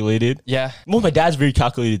like calculated. Yeah. Well, my dad's very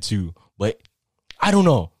calculated too, but I don't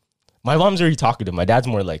know. My mom's very talkative. My dad's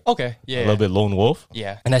more like a little bit lone wolf.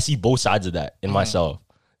 Yeah. And I see both sides of that in myself.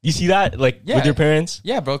 You see that like with your parents?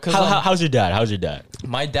 Yeah, bro. How's your dad? How's your dad?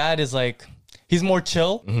 My dad is like, he's more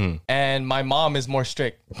chill, and my mom is more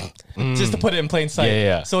strict. Just to put it in plain sight.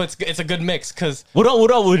 Yeah. So it's a good mix because What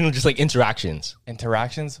about just like interactions?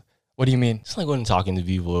 interactions. What do you mean? Just like going and talking to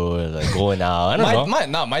people or like going out. I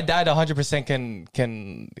don't know. My dad 100%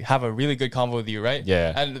 can have a really good convo with you, right?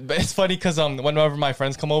 Yeah. And it's funny because whenever my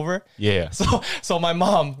friends come over, Yeah. So my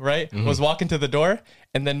mom, right, was walking to the door,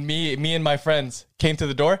 and then me and my friends came to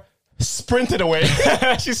the door, sprinted away.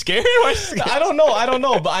 She's scared? Why is she scared? I don't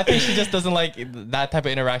know, but I think she just doesn't like that type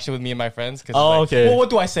of interaction with me and my friends. Okay. Well, what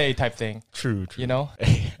do I say type thing? True. You know?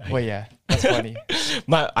 Well, yeah, that's funny.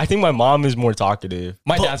 I think my mom is more talkative.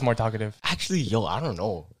 My dad's more talkative. Actually, I don't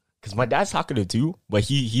know. Because my dad's talkative too, but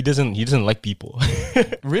he doesn't like people.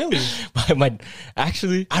 Really?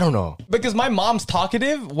 Actually, I don't know. Because my mom's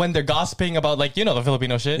talkative when they're gossiping about like, the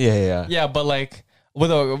Filipino shit. Yeah. Yeah, but like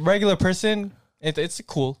with a regular person, it's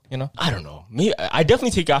cool, I don't know. Me, I definitely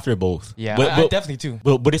take after both. Yeah, but I definitely too.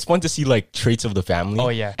 But it's fun to see like traits of the family. Oh,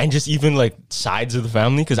 yeah. And just even like sides of the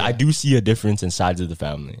family, because I do see a difference in sides of the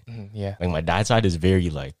family. Yeah. Like my dad's side is very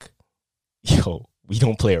like, we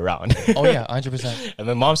don't play around. Oh yeah, 100%. And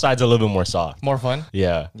my mom's side's a little bit more soft. More fun.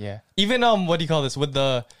 Yeah. Yeah. Even what do you call this with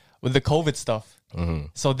the COVID stuff?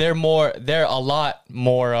 So they're a lot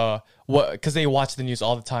more because they watch the news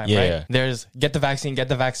all the time, right? Yeah. There's get the vaccine,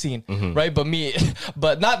 right?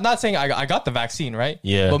 But not saying I got the vaccine, right?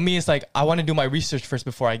 Yeah. But me, it's like I want to do my research first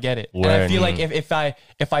before I get it. And I feel like if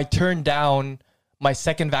I turn down my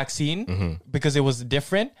second vaccine because it was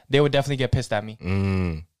different, they would definitely get pissed at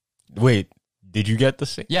me. Wait, did you get the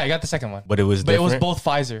same? Yeah, I got the second one. But it was it was both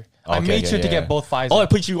Pfizer. I made sure to get both Pfizer. Oh, I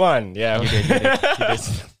put you on. Yeah. You did.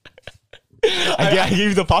 I gave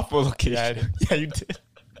you the popcorn location. Yeah, you did.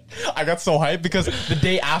 I got so hyped because the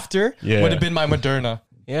day after Yeah. would have been my Moderna.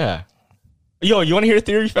 Yeah. Yo, you want to hear a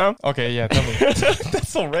theory, fam? Okay, yeah, tell me. That's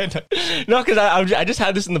so random. No, because I just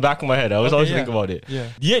had this in the back of my head. I was always thinking about it. Yeah.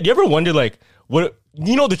 Do you ever wonder, like, what,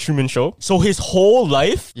 the Truman Show? So his whole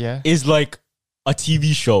life is like a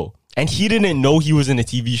TV show. And he didn't know he was in a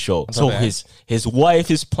TV show. So his wife,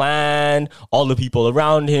 his plan, all the people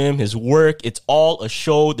around him, his work, it's all a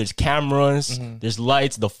show. There's cameras, there's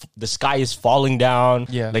lights, the sky is falling down.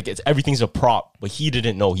 Yeah. Like everything's a prop. But he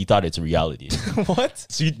didn't know. He thought it's reality. What?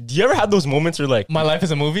 So do you ever have those moments where like... My life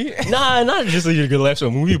is a movie? Nah, not just like your good life's a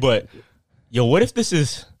movie, but... Yo, what if this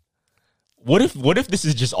is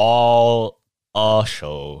just all a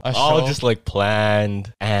show. All just like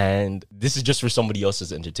planned, and this is just for somebody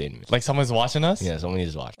else's entertainment. Like someone's watching us? Yeah, somebody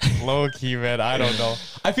is watching. Low key, man. I don't know.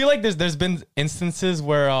 I feel like there's been instances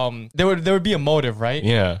where there would be a motive, right?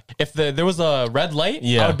 Yeah. If there was a red light,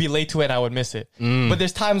 I would be late to it and I would miss it. But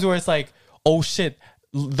there's times where it's like, oh shit,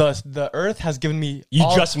 the earth has given me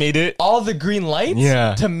just made it all the green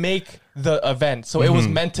lights to make the event, so it was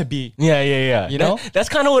meant to be. Yeah. You know, that's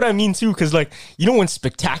kind of what I mean too, because like, you know, when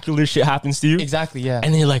spectacular shit happens to you, exactly, yeah,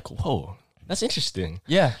 and then you're like, whoa, that's interesting.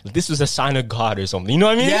 Yeah, like, this was a sign of God or something. You know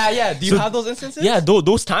what I mean? Yeah. Do you have those instances? Yeah,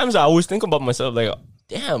 those times I always think about myself like,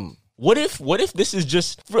 damn. What if this is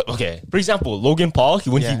just for example, Logan Paul,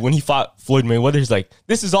 when he fought Floyd Mayweather, he's like,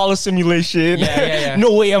 this is all a simulation. Yeah.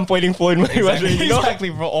 No way I'm fighting Floyd Mayweather. Exactly,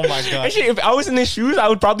 bro. Oh my god. Actually, if I was in his shoes, I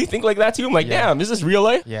would probably think like that too. I'm like, damn, is this real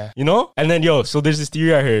life? Yeah. You know? And then so there's this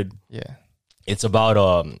theory I heard. Yeah. It's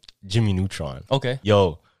about Jimmy Neutron. Okay.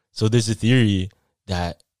 So there's a theory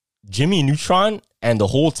that Jimmy Neutron and the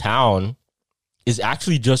whole town is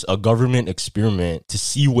actually just a government experiment to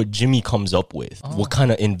see what Jimmy comes up with, what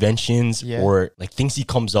kind of inventions or like things he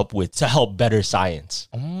comes up with to help better science.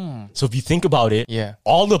 So if you think about it,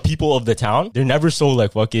 all the people of the town, they're never so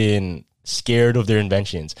like fucking scared of their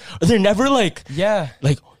inventions. Or they're never like,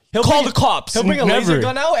 like, call the cops. He'll bring a laser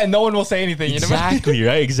gun out and no one will say anything. Exactly, you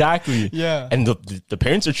know? Right? Exactly. Yeah. And the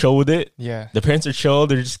parents are chill with it. Yeah. The parents are chill.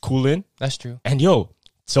 They're just cooling. That's true. And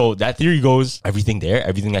so that theory goes, everything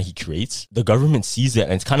that he creates, the government sees it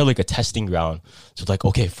and it's kind of like a testing ground. So it's like,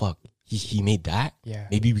 okay, fuck, he made that. Yeah.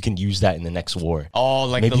 Maybe we can use that in the next war. Oh,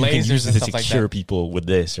 like maybe the we can lasers use and it stuff to like secure that. people with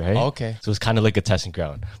this, right? Okay. So it's kind of like a testing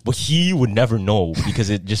ground. But he would never know because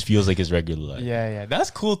it just feels like his regular life. Yeah.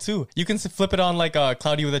 That's cool too. You can flip it on like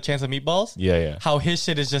Cloudy with a Chance of Meatballs. Yeah. How his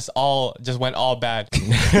shit is just went all bad.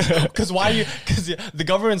 Because the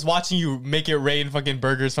government's watching you make it rain fucking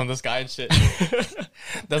burgers from the sky and shit.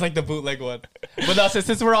 That's like the bootleg one. But no,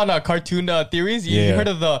 since we're on cartoon theories, you heard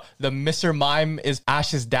of the Mr. Mime is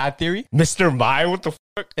Ash's dad theory? Mr. Mime? What the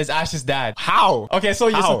fuck? Is Ash's dad. How? Okay, so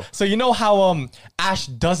you know how Ash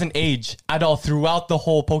doesn't age at all throughout the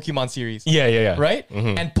whole Pokemon series. Yeah. Right?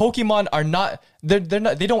 Mm-hmm. And Pokemon are not they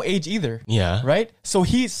don't age either. Yeah. Right? So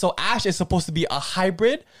Ash is supposed to be a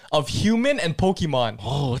hybrid of human and Pokemon.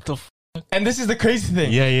 Oh, what the fuck? And this is the crazy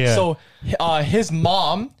thing. Yeah. So his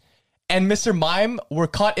mom and Mr. Mime were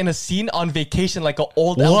caught in a scene on vacation, like an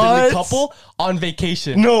old elderly couple on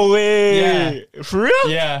vacation. No way. Yeah. For real?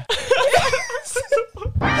 Yeah.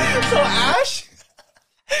 So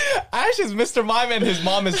Ash is Mr. Mime and his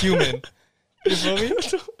mom is human. You feel me?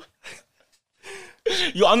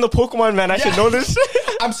 I'm the Pokemon man. I should know this.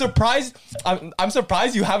 I'm surprised. I'm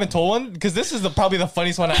surprised you haven't told one, because this is probably the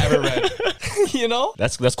funniest one I ever read. You know?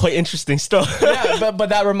 That's quite interesting stuff. Yeah, but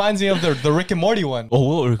that reminds me of the Rick and Morty one.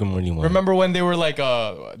 Oh, what Rick and Morty one? Remember when they were like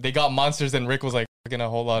they got monsters and Rick was like fucking a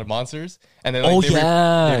whole lot of monsters and then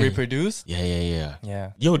they reproduce.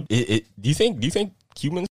 Yeah. Yo, do you think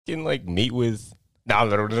humans can like mate with? No,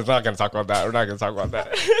 we're not gonna talk about that.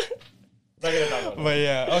 But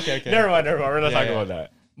yeah, okay. Never mind. We're not talking about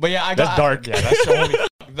that. But yeah, that's dark. Yeah, that's totally.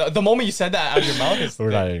 The moment you said that out of your mouth is.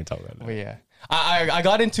 We're not even talking about that. But yeah, I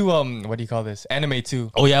got into what do you call this, anime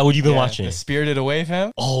too. Oh yeah, what you been watching? The Spirited Away,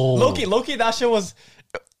 fam. Oh, Loki. That shit was.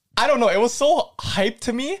 I don't know. It was so hyped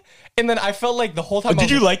to me, and then I felt like the whole time. Did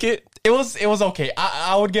you like it? It was okay.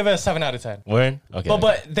 I would give it a 7 out of 10. Word? Okay.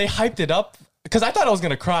 But they hyped it up because I thought I was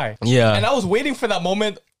gonna cry. Yeah. And I was waiting for that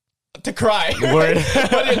moment to cry. Word.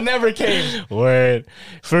 But it never came. Word.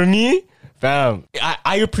 For me, fam,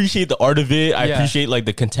 I appreciate the art of it. I appreciate like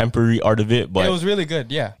the contemporary art of it, but it was really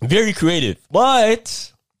good. Yeah. Very creative.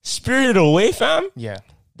 But Spirited Away, fam. Yeah.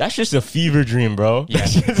 That's just a fever dream, bro. Yeah,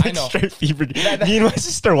 That's I know. Straight fever dream. Me and my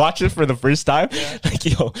sister watched it for the first time. Yeah. Like,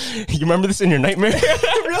 yo, you remember this in your nightmare?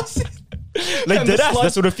 Like, deadass.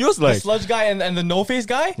 That's what it feels like. The sludge guy and the no face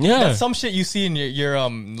guy. Yeah, that's some shit you see in your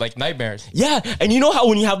like nightmares. Yeah, and you know how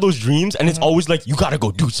when you have those dreams and it's always like you gotta go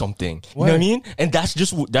do something. You know what I mean? And that's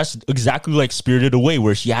exactly like Spirited Away,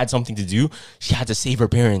 where she had something to do. She had to save her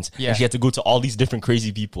parents. Yeah, and she had to go to all these different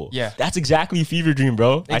crazy people. Yeah, that's exactly a fever dream,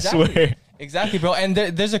 bro. Exactly. I swear. Exactly, bro. And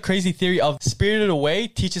there's a crazy theory of Spirited Away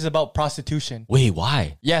teaches about prostitution. Wait,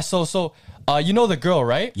 why? Yeah, so you know the girl,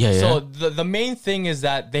 right? Yeah. So the main thing is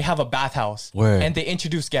that they have a bathhouse. Word. And they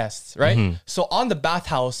introduce guests, right? Mm-hmm. So on the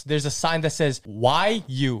bathhouse, there's a sign that says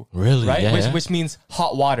YU. Really? Right? Yeah, which means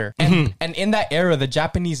hot water. And in that era, the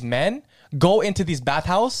Japanese men go into these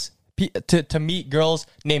bathhouse to meet girls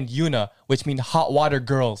named Yuna, which mean hot water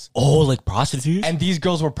girls. Oh, like prostitutes? And these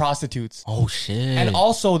girls were prostitutes. Oh, shit. And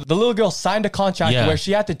also, the little girl signed a contract where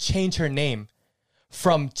she had to change her name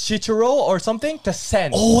from Chichiro or something to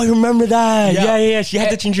Sen. Oh, I remember that. Yeah. Yeah. She had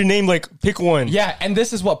to change her name, like pick one. Yeah, and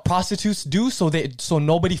this is what prostitutes do, so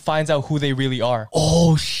nobody finds out who they really are.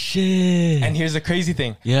 Oh shit. And here's the crazy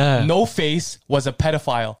thing. Yeah. No Face was a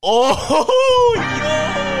pedophile.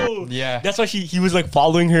 Oh, yo. Yeah. That's why he was like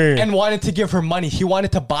following her. And wanted to give her money. He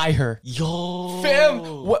wanted to buy her. Yo.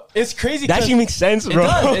 Fam, it's crazy. That actually makes sense, bro.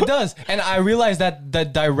 It does. And I realized that the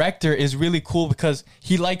director is really cool because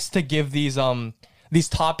he likes to give these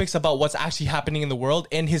topics about what's actually happening in the world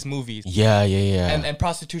in his movies. Yeah. And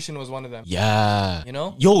prostitution was one of them. Yeah. You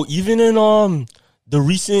know? Yo, even in the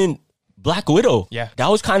recent Black Widow. Yeah. That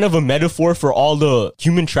was kind of a metaphor for all the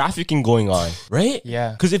human trafficking going on, right?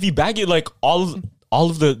 Yeah. Because if you back it, like all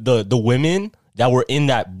of the women that were in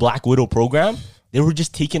that Black Widow program, they were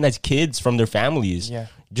just taken as kids from their families. Yeah.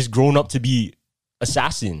 Just grown up to be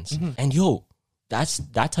assassins. And yo, that's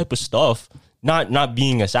that type of stuff. Not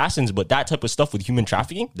being assassins, but that type of stuff with human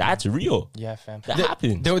trafficking, that's real. Yeah, fam. That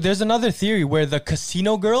happens. There's another theory where the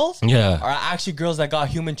casino girls Yeah. are actually girls that got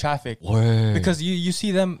human trafficked. Word. Because you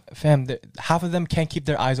see them, fam, half of them can't keep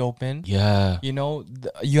their eyes open. Yeah. You know,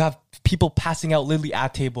 you have people passing out literally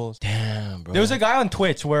at tables. Damn, bro. There was a guy on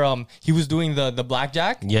Twitch where he was doing the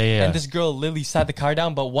blackjack. Yeah. And this girl literally sat the car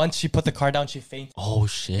down, but once she put the car down, she fainted. Oh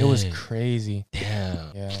shit. It was crazy.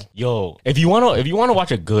 Damn. Yeah. Yo, if you wanna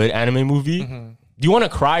watch a good anime movie, do you want to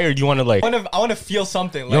cry or do you want to like? I want to feel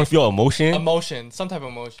something. You want to feel emotion? Emotion, some type of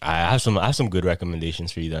emotion. I have some good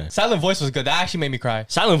recommendations for you then. Silent Voice was good. That actually made me cry.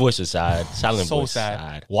 Silent Voice is sad. Silent So Voice is sad.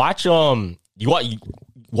 sad. Watch you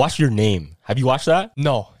watch Your Name. Have you watched that?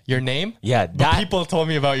 No, Your Name. Yeah, But people told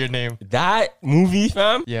me about Your Name. that movie,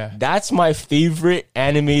 fam. Yeah. That's my favorite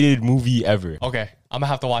animated movie ever. Okay, I'm gonna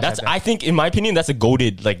have to watch That's that. I think in my opinion that's a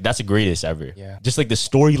goated, like that's the greatest ever. Yeah. Just like the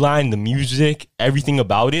storyline, the music, everything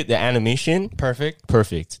about it, the animation, Perfect.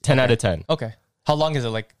 10 out of 10. Okay. How long is it?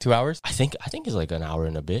 Like 2 hours? I think it's like an hour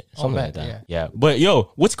and a bit, something bet, like that. yeah. Yeah. But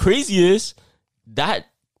yo, what's crazy is that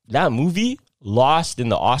movie lost in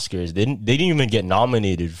the Oscars. They didn't even get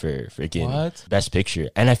nominated for freaking What? Best Picture.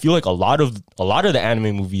 And I feel like a lot of the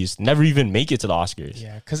anime movies never even make it to the Oscars.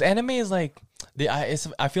 Yeah, because anime is like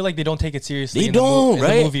I feel like they don't take it seriously. They in don't, in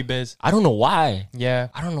right? the movie biz. I don't know why. Yeah.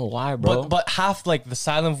 I don't know why, bro. But half like the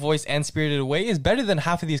Silent Voice and Spirited Away is better than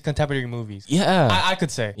half of these contemporary movies. yeah. I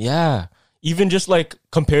could say. Yeah. Even just like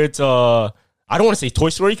compared to I don't want to say Toy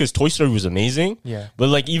Story because Toy Story was amazing. Yeah. But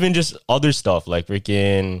like even just other stuff like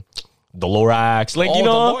freaking The Lorax, like you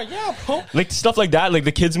know, yeah, bro. like stuff like that, like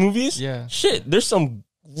the kids movies. Yeah. Shit, there's some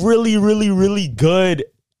really, really, really good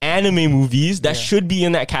anime movies that should be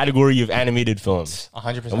in that category of animated films.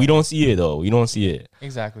 100%. And we don't see it though. We don't see it.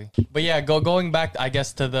 Exactly. But yeah, going back, I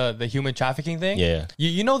guess, to the human trafficking thing. Yeah.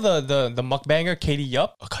 You know the mukbanger Katie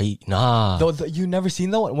Yup? Okay, nah. You never seen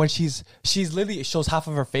that one when she's literally, it shows half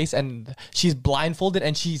of her face and she's blindfolded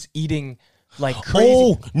and she's eating like crazy.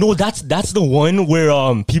 Oh no, that's the one where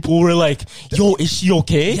people were like, "Yo, is she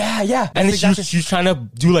okay?" Yeah. And then she was trying to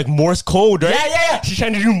do like Morse code, right? Yeah. She's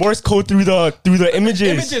trying to do Morse code through the images.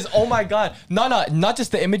 Images. Oh my god. No, not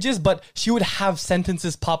just the images, but she would have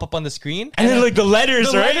sentences pop up on the screen, And then like the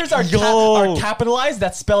letters, the right? letters are capitalized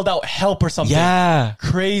that spelled out help or something. Yeah,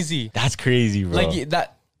 Crazy. that's crazy, bro. Like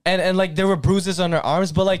that. And like there were bruises on her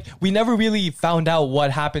arms, but like we never really found out what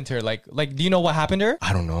happened to her. Like do you know what happened to her?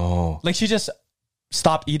 I don't know. Like she just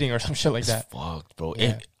stopped eating or some shit like that. Fucked, bro.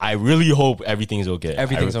 Yeah. I really hope everything's okay.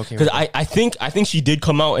 Everything's okay Because with I think she did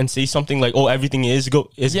come out and say something like, "Oh, everything is good."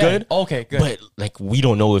 Okay, good. But like we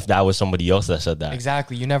don't know if that was somebody else that said that.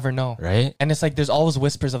 Exactly. You never know. Right? And it's like there's always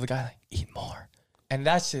whispers of the guy like, eat more. And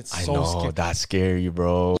that shit's I so know scary. that's scary,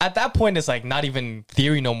 bro. At that point, it's like not even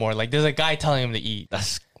theory no more. Like there's a guy telling him to eat.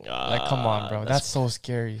 That's Like, come on, bro. That's so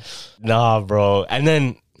scary. nah, bro. And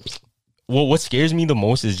then what scares me the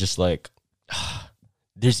most is just like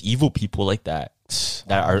there's evil people like that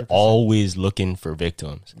are 100%. always looking for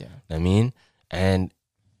victims. Yeah. I mean, and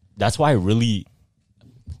that's why I really,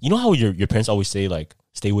 you know how your parents always say like,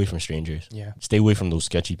 stay away from strangers. Yeah. Stay away from those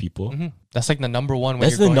sketchy people. Mm-hmm. That's like the number one. When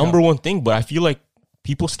That's you're the going number out. one thing. But I feel like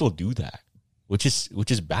people still do that, which is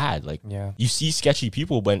bad. Like, Yeah. you see sketchy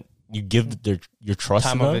people, but you give your trust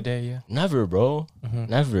Time to of them. the day, yeah. Never, bro.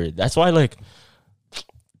 Never. That's why, like,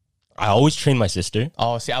 I always train my sister.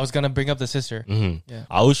 Oh, see, I was gonna bring up the sister. Yeah.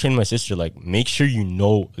 I always train my sister, like, make sure you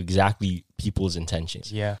know exactly people's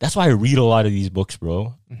intentions. Yeah. That's why I read a lot of these books,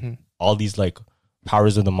 bro. All these, like,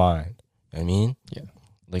 powers of the mind. I mean, Yeah.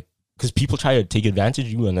 like, because people try to take advantage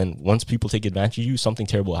of you, and then once people take advantage of you, something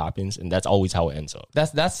terrible happens, and that's always how it ends up.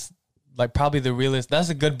 That's like probably the realest. That's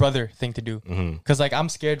a good brother thing to do. Cause like I'm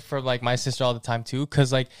scared for like my sister all the time too.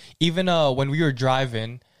 Cause like even when we were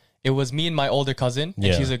driving It was me and my older cousin,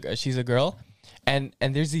 and she's a girl, and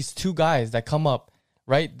there's these two guys that come up,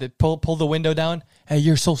 right? That pull the window down. Hey,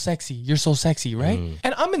 you're so sexy, right?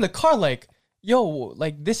 And I'm in the car like, yo,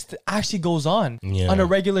 like this actually goes on a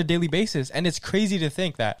regular daily basis, and it's crazy to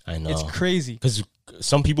think that. I know, it's crazy because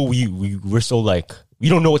some people we're so like we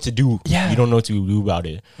don't know what to do. Yeah, we don't know what to do about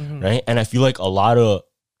it, right? And I feel like a lot of,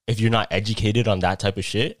 if you're not educated on that type of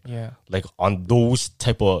shit, like on those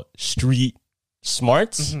type of street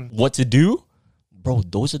smarts, what to do, bro,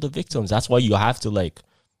 those are the victims. That's why you have to like,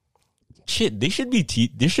 shit, there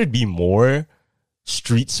should be more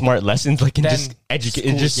street smart lessons like in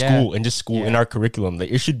just school in our curriculum. Like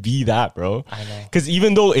it should be that, bro. I know, because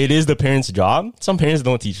even though it is the parents' job, some parents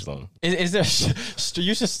don't teach them. Is there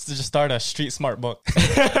you should just start a street smart book.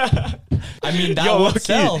 I mean, that would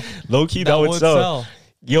sell. Low key, that would sell.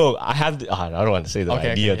 Yo, I don't want to say the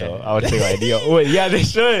idea though. I would say the idea. Oh, yeah, they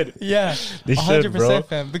should. Yeah, they should, 100%, bro.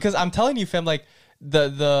 Fam. Because I'm telling you, fam, like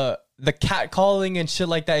the cat calling and shit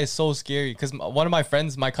like that is so scary. Because one of my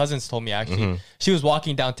friends, my cousins, told me actually, she was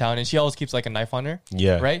walking downtown and she always keeps like a knife on her.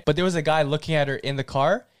 Yeah, right. But there was a guy looking at her in the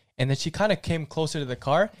car, and then she kind of came closer to the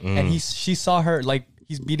car, and she saw her like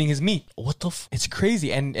he's beating his meat. What the? It's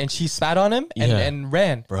crazy, and she spat on him and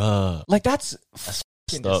ran, bruh. Like that's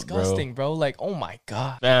disgusting, bro. Like, oh my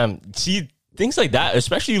god, see things like that,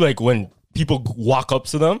 especially like when people walk up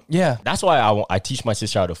to them. Yeah, that's why I teach my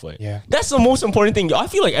sister how to fight. Yeah, that's the most important thing. I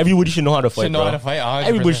feel like everybody should know how to fight. Should know how to fight. 100%.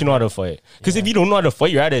 Everybody should know how to fight. Because if you don't know how to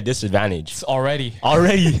fight, you're at a disadvantage. It's already.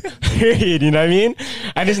 Period. You know what I mean?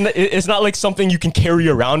 And it's not like something you can carry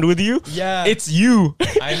around with you. Yeah, it's you.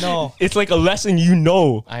 I know. It's like a lesson you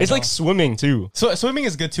know. It's like swimming too. So swimming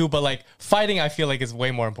is good too, but like fighting, I feel like is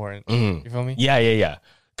way more important. You feel me? Yeah.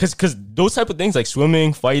 Because those type of things like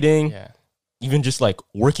swimming, fighting. Yeah. Even just like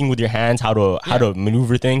working with your hands, how to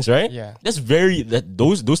maneuver things, right? Yeah,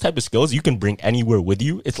 those type of skills you can bring anywhere with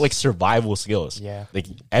you. It's like survival skills. Yeah, like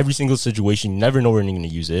every single situation, you never know when you're going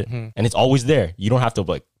to use it, and it's always there. You don't have to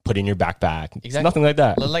like put it in your backpack. Exactly, it's nothing like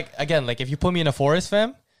that. Like again, like if you put me in a forest,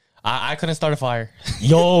 fam, I couldn't start a fire.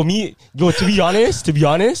 To be honest,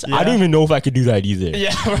 I don't even know if I could do that either.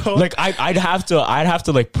 Yeah, bro. Like I'd have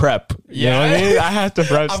to like prep. You know what I mean? I have to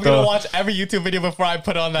prep. I'm gonna watch every YouTube video before I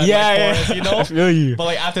put on that. Forest, you know? I feel you. But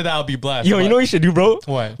like after that, I'll be blessed. You know what we should do, bro?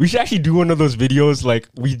 What? We should actually do one of those videos like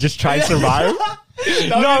we just try to survive.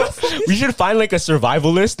 No, we should find like a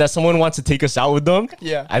survivalist that someone wants to take us out with them.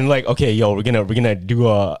 Yeah. And like, okay, we're gonna do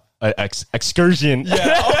a excursion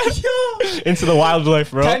into the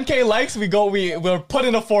wildlife, bro. 10K likes, we're put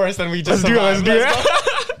in a forest and we just let's do it.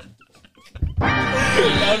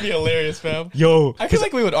 That would be hilarious, fam. Yo, I feel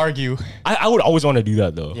like we would argue. I would always want to do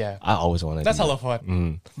that though. Yeah, I always want to. That's hella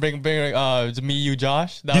fun. Bring me, you,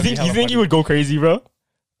 Josh. You think you would go crazy, bro?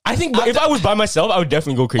 I think if I was by myself, I would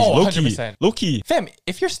definitely go crazy. Oh, 100%. Low key. Fam,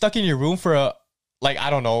 if you're stuck in your room for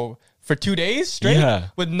for 2 days straight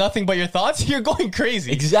with nothing but your thoughts, you're going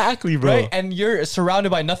crazy. Exactly, bro. Right? And you're surrounded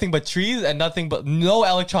by nothing but trees and no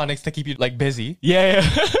electronics to keep you like busy. Yeah.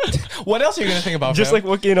 What else are you gonna think about? Just fam?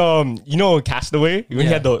 Like fucking Castaway when he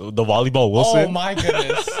had the volleyball Wilson.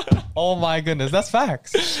 Oh my goodness, that's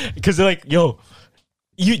facts. Because they're like,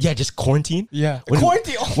 just quarantine. Yeah,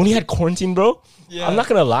 quarantine. When you had quarantine, bro. Yeah. I'm not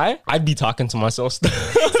gonna lie, I'd be talking to myself.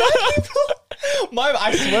 Exactly, bro.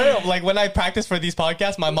 I swear, like when I practiced for these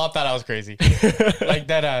podcasts, my mom thought I was crazy, like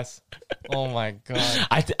dead ass. Oh my god!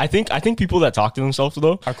 I think people that talk to themselves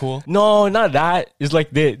though are cool. No, not that. It's like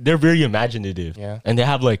they're very imaginative. Yeah, and they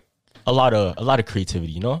have like a lot of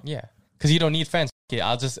creativity. You know? Yeah, because you don't need friends. Okay,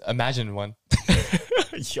 I'll just imagine one.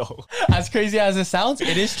 Yo, as crazy as it sounds,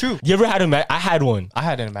 it is true. You ever had I had one. I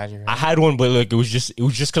had an imaginary. I had one, but like it was just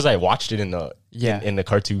because I watched it in the in the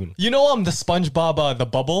cartoon. You know, the SpongeBob the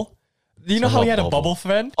bubble. Do you know how he had a bubble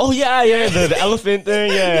friend? Oh yeah, the elephant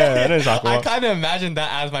thing. Yeah, I kind of imagined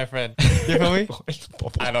that as my friend. You feel me?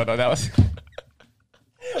 I don't know. That was.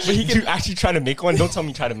 But he can actually try to make one. Don't tell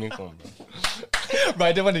me try to make one, bro. But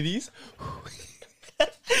I did one of these.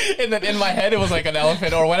 And then in my head, it was like an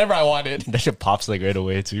elephant or whatever I wanted. That shit pops like right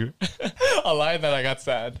away too. A line that I got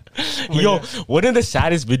sad. Yo, one of the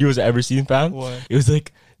saddest videos I ever seen, fam. What? It was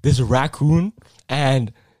like this raccoon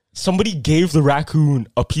and somebody gave the raccoon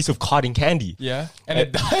a piece of cotton candy. Yeah. And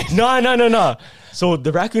it died? No. So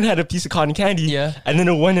the raccoon had a piece of cotton candy. Yeah. And then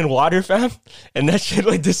it went in water, fam. And that shit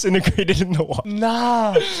like disintegrated in the water.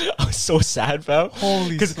 Nah. I was so sad, fam.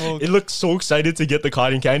 Holy smokes. Because it looked so excited to get the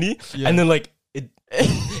cotton candy. Yeah. And then like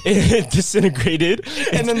it disintegrated.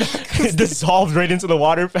 And then it dissolved right into the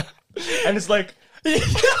water, fam. And it's like...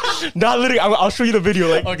 Not literally. I'll show you the video.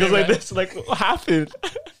 Like, okay, like this. Like, what happened?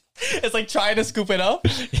 It's like trying to scoop it up.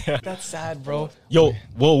 Yeah. That's sad, bro. Yo,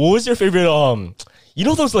 well, what was your favorite, you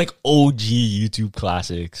know those like OG YouTube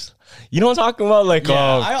classics? You know what I'm talking about? Like,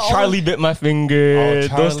 Charlie Bit My Finger,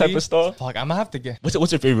 those type of stuff. Fuck, I'm gonna have to get...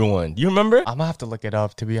 What's your favorite one? Do you remember? I'm gonna have to look it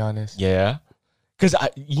up, to be honest. Yeah. Because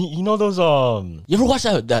you know those, you ever watch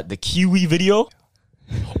the Kiwi video?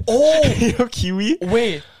 Oh! You know Kiwi?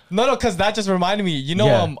 Wait. No, because that just reminded me. You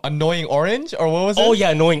know, Annoying Orange, or what was it? Oh yeah,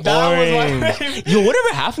 Annoying Orange. Yo, whatever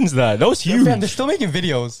happens to that? That was huge. Man, they're still making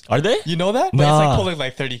videos. Are they? You know that? But it's like pulling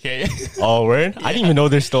like 30K. Oh, word? I didn't even know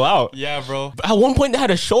they're still out. Yeah, bro. At one point they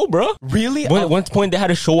had a show, bro. Really? At one point they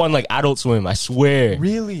had a show on like Adult Swim. I swear.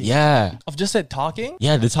 Really? Yeah. Of just it talking?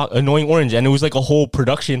 Yeah, Annoying Orange, and it was like a whole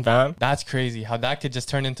production, fam. That's crazy. How that could just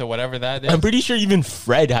turn into whatever that is. I'm pretty sure even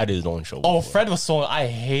Fred had his own show. Oh, Fred was so... I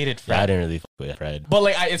hated Fred. Yeah, I didn't really fuck with Fred. But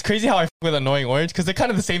like, it's crazy how I fuck with Annoying Orange, because they're kind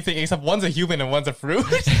of the same thing, except one's a human and one's a fruit.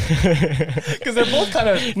 Because they're both kind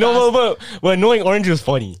of... No, but Annoying Orange was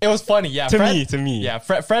funny. It was funny, yeah. To me. Yeah,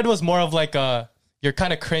 Fred was more of like you're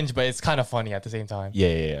kind of cringe, but it's kind of funny at the same time.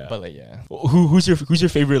 Yeah. But like, yeah. Who's your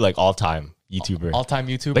favorite like all-time YouTuber? All-time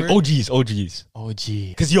YouTuber? Like OGs. OG.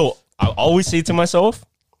 Because yo, I always say to myself,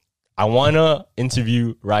 I want to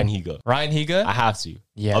interview Ryan Higa. Ryan Higa? I have to.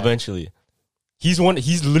 Yeah. Eventually. He's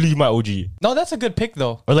literally my OG. No, that's a good pick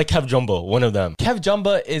though. Or like Kev Jumbo, one of them. Kev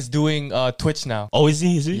Jumba is doing Twitch now. Oh, is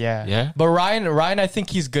he? Yeah. But Ryan, I think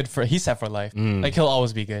he's set for life. Like he'll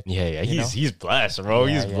always be good. Yeah. He's blessed, bro.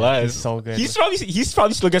 Yeah, he's blessed. He's so good. He's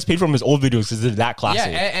probably still gets paid from his old videos because they're that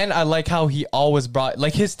classic. Yeah, and I like how he always brought,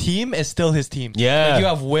 like, his team is still his team. Yeah. Like, you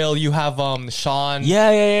have Will, you have Sean. Yeah.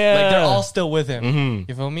 Like, they're all still with him.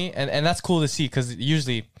 You feel me? And that's cool to see, because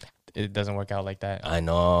usually it doesn't work out like that. I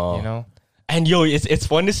know. You know? And yo, it's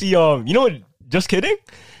fun to see, you know what, Just Kidding?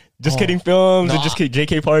 Just Kidding Films and Just Kidding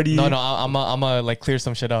JK Party. No, I'm a like clear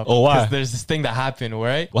some shit up. Oh, why? Because there's this thing that happened,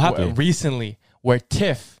 right? What happened? Recently, where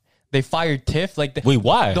they fired Tiff. Like, wait,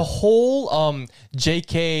 why? The whole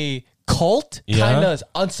JK cult kind of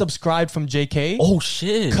unsubscribed from JK. Oh,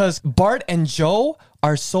 shit. Because Bart and Joe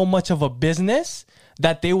are so much of a business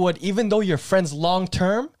that they would, even though you're friends long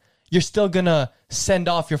term, you're still gonna send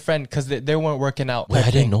off your friend because they weren't working out. Wait,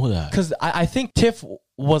 I didn't know that. Because I think Tiff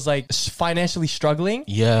was like financially struggling.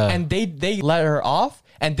 Yeah. And they let her off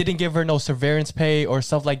and didn't give her no severance pay or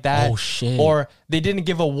stuff like that. Oh, shit. Or they didn't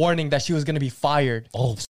give a warning that she was gonna be fired.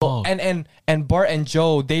 Oh, fuck. And Bart and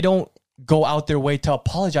Joe, they don't go out their way to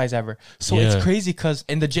apologize ever. So it's crazy because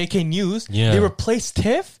in the JK news, they replaced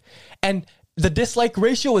Tiff, and the dislike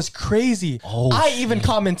ratio is crazy. I even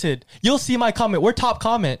commented. You'll see my comment. We're top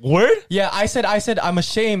comment. Word? Yeah, I said I'm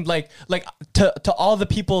ashamed. Like to all the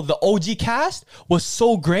people, the OG cast was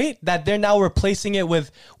so great that they're now replacing it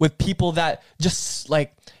with people that just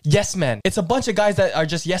like yes men. It's a bunch of guys that are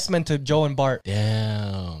just yes men to Joe and Bart.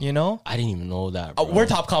 Damn. You know? I didn't even know that, bro. We're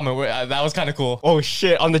top comment. That was kind of cool. Oh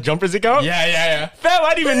shit, on the Jumpers account? Yeah. Fam,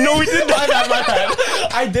 I didn't even know we did that. my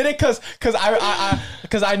bad. I did it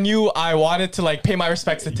because I knew I wanted to like pay my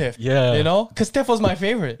respects to Tiff. Yeah. You know? Because Tiff was my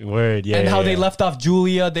favorite. Word, yeah. And how they left off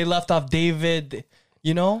Julia, they left off David,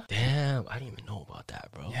 you know? Damn, I didn't even know about that,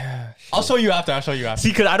 bro. Yeah. I'll show you after. See,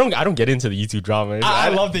 because I don't get into the YouTube drama. I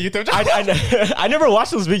love the YouTube drama. I never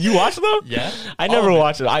watched those videos. You watch them? Yeah. I never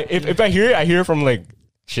watched it. If I hear it, I hear it from like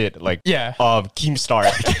shit, like Keemstar.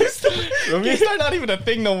 Keemstar not even a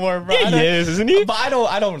thing no more, bro. Yeah, he is, isn't he? But I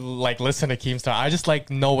don't like listen to Keemstar. I just like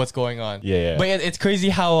know what's going on. Yeah. But it's crazy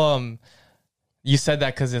how you said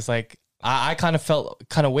that, because it's like I kind of felt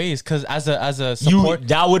kind of ways, because as a support,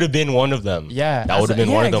 that would have been one of them. Yeah, that would have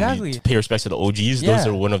been one of them. Exactly. You pay respect to the OGs. Those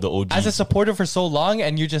are one of the OGs. As a supporter for so long,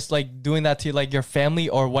 and you're just like doing that to like your family,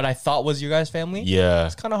 or what I thought was your guys' family. Yeah,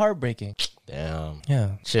 it's kind of heartbreaking. Damn.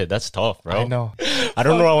 Yeah. Shit, that's tough, bro. I know. I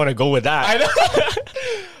don't know where I want to go with that. I know.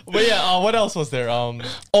 But yeah, what else was there?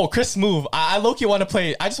 Chris Move. I low-key want to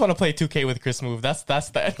play. I just want to play 2K with Chris Move. That's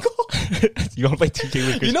the end goal. You want to play 2K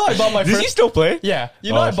with Chris? You know, I bought my first. Does he still play? Yeah.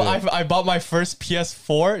 You know, I bought my first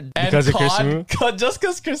PS4 because of Chris Move. Just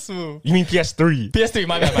because Chris Move. You mean PS3? PS3,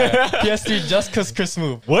 my bad. PS3 just because Chris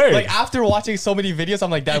Move. Word. Like after watching so many videos,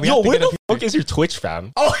 I'm like, damn, we have to where get the fuck is your Twitch,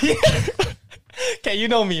 fam? Oh yeah. Okay, you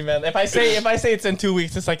know me, man. If I say it's in 2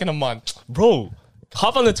 weeks, it's like in a month, bro.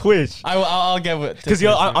 Hop on the Twitch. I'll get with, because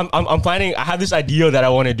I'm planning. I have this idea that I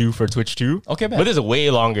want to do for Twitch too. Okay, man. But this is way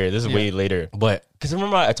longer. This is way later. But because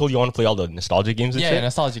remember I told you I want to play all the nostalgia games and shit. Yeah,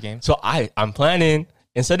 nostalgia games. So I'm planning,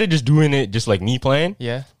 instead of just doing it just like me playing.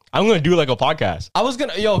 Yeah. I'm gonna do like a podcast. I was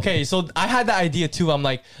gonna okay. So I had the idea too. I'm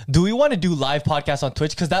like, do we want to do live podcasts on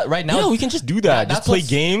Twitch? Because that right now, yeah, we can just do that. Just play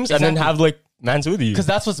games and then have like mans with you. Because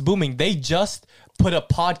that's what's booming. They just put a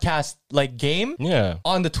podcast like game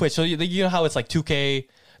on the Twitch. So you know how it's like 2K,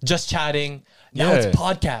 just chatting. Now Yeah. it's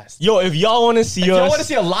podcast. Yo, if y'all want to see If y'all us, want to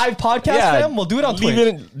see a live podcast, fam, we'll do it on Twitch.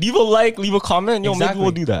 Leave a like, leave a comment. Yo, maybe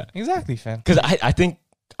we'll do that. Exactly, fam. Because I think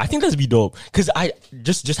that'd be dope. Because I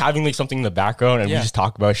just having like something in the background and we just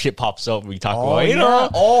talk about shit pops up. We talk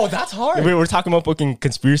about Oh, that's hard. we're talking about fucking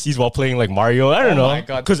conspiracies while playing like Mario. I don't know. my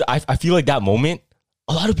God. Because I feel like that moment.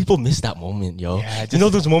 A lot of people miss that moment, yo. Yeah, you know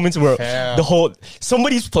those moments where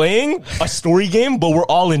somebody's playing a story game, but we're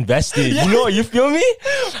all invested. You know, you feel me?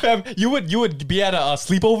 Fam, you would be at a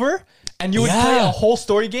sleepover and you would play a whole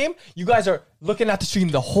story game. You guys are looking at the stream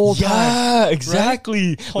the whole time. Yeah, exactly.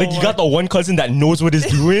 Right? Like you got the one cousin that knows what he's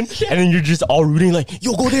doing, and then you're just all rooting, like,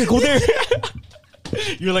 yo, go there, go there.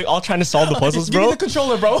 You're like all trying to solve the puzzles, Give bro. me the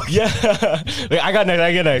controller, bro. Yeah. Like I got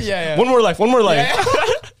next. Yeah. One more life.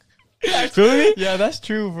 Feel me? Yeah, that's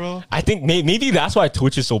true, bro. I think maybe that's why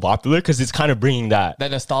Twitch is so popular, because it's kind of bringing that. That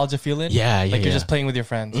nostalgia feeling. Yeah, Like you're yeah. just playing with your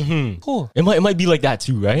friends. Cool. It might be like that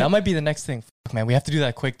too, right? That might be the next thing. Fuck, man, we have to do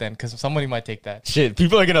that quick then, because somebody might take that. Shit,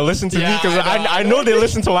 people are gonna listen to me Yeah, because I I know they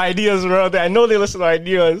listen to my ideas, bro. I know they listen to my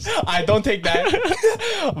ideas. I don't take that.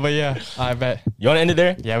 But yeah, I bet. You wanna end it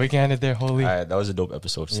there? Yeah, we can end it there. Holy. All right, that was a dope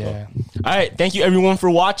episode. So. Yeah. All right, thank you everyone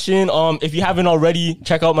for watching. If you haven't already,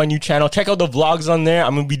 check out my new channel. Check out the vlogs on there.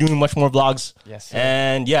 I'm gonna be doing much more vlogs. Yes, sir.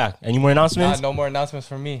 And yeah, any more announcements? No more announcements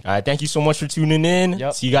from me. All right, thank you so much for tuning in.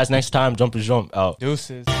 Yep. See you guys next time. Jumpers Jump out.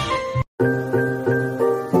 Deuces.